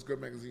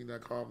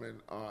what'sgoodmagazine.com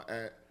and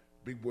at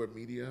Big Boy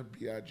Media,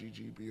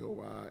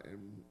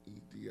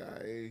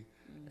 BIGGBOYMEDIA,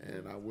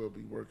 and I will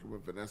be working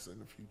with Vanessa in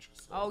the future.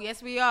 So. Oh,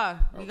 yes, we are.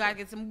 We Okay. gotta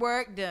get some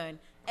work done.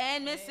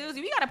 And Miss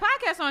Susie, we got a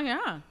podcast on here,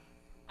 huh?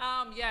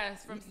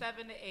 Yes, from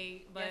 7 to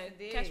 8. But Yes,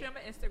 indeed. catch me on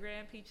my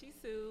Instagram, Peachy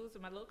Suze,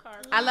 with my little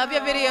card. I love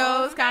your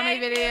videos, comedy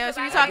Thank you, videos.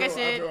 We I talking do,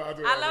 shit. I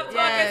love talking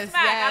Yes,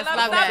 smack. yes, I love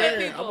love that. stopping I'm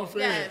a people.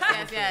 fan.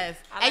 Yes.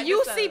 I like And you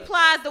the see stuff.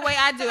 Plies the way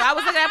I do. I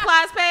was looking at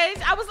Plies' page.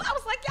 I was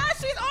like, yeah,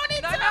 she's on it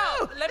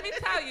No, too. let me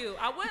tell you,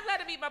 I wouldn't let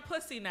him eat my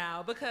pussy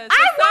now because I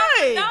for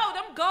some- would. No,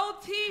 them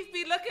gold teeth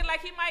be looking like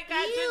he might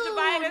got Ew,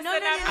 gingivitis no, and no,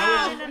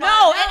 that.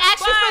 No, it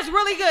actually But- feels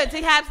really good to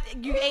have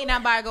you ate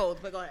not by gold.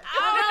 But go ahead. I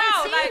don't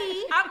know.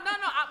 see?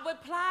 With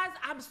Plies,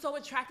 I'm so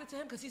attracted to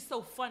him because he's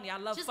so funny. I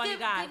love Just funny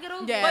guys. get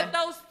over Yeah. But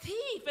those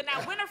teeth and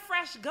that winter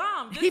fresh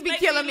gum just He be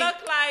make killing me me.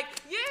 look like,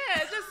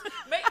 just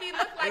make me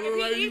look like if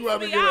Like he you eats wanna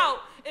me get a-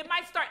 out, it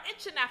might start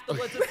itching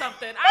afterwards or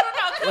something. I don't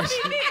know. It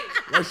could be me.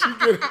 Like she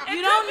get,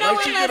 You don't know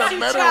like she get unless a you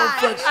metal try.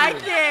 infection. I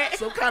can't.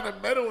 Some kind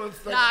of metal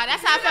infection. Nah,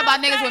 that's how I feel about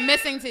niggas with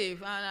missing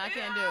teeth. I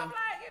can't I'm do. like,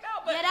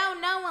 but You don't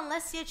know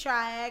unless you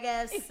try, I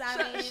guess. I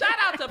mean, shout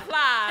out to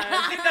Plies.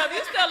 If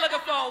you still looking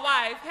for a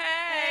wife,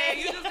 hey,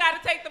 you just got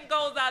to take them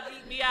goals out to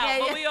eat me out. Yeah,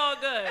 but yeah. we all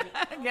good.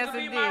 Yes, you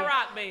be indeed. my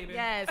rock, baby.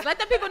 Yes. Let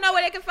the people know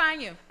where they can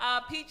find you.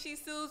 Peachy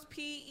Suze,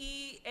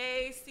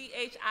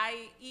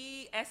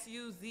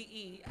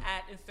 PeaChiESuze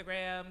at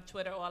Instagram,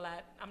 Twitter, all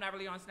that. I'm not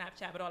really on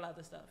Snapchat, but all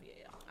other stuff, yeah.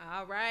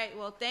 All right.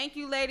 Well, thank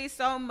you, ladies,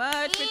 so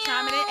much for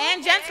chiming in.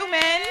 And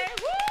gentlemen.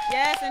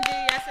 Yes,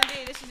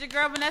 indeed. This is your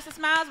girl, Vanessa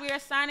Smiles. We are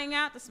signing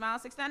out the Smile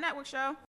 69 Network Show.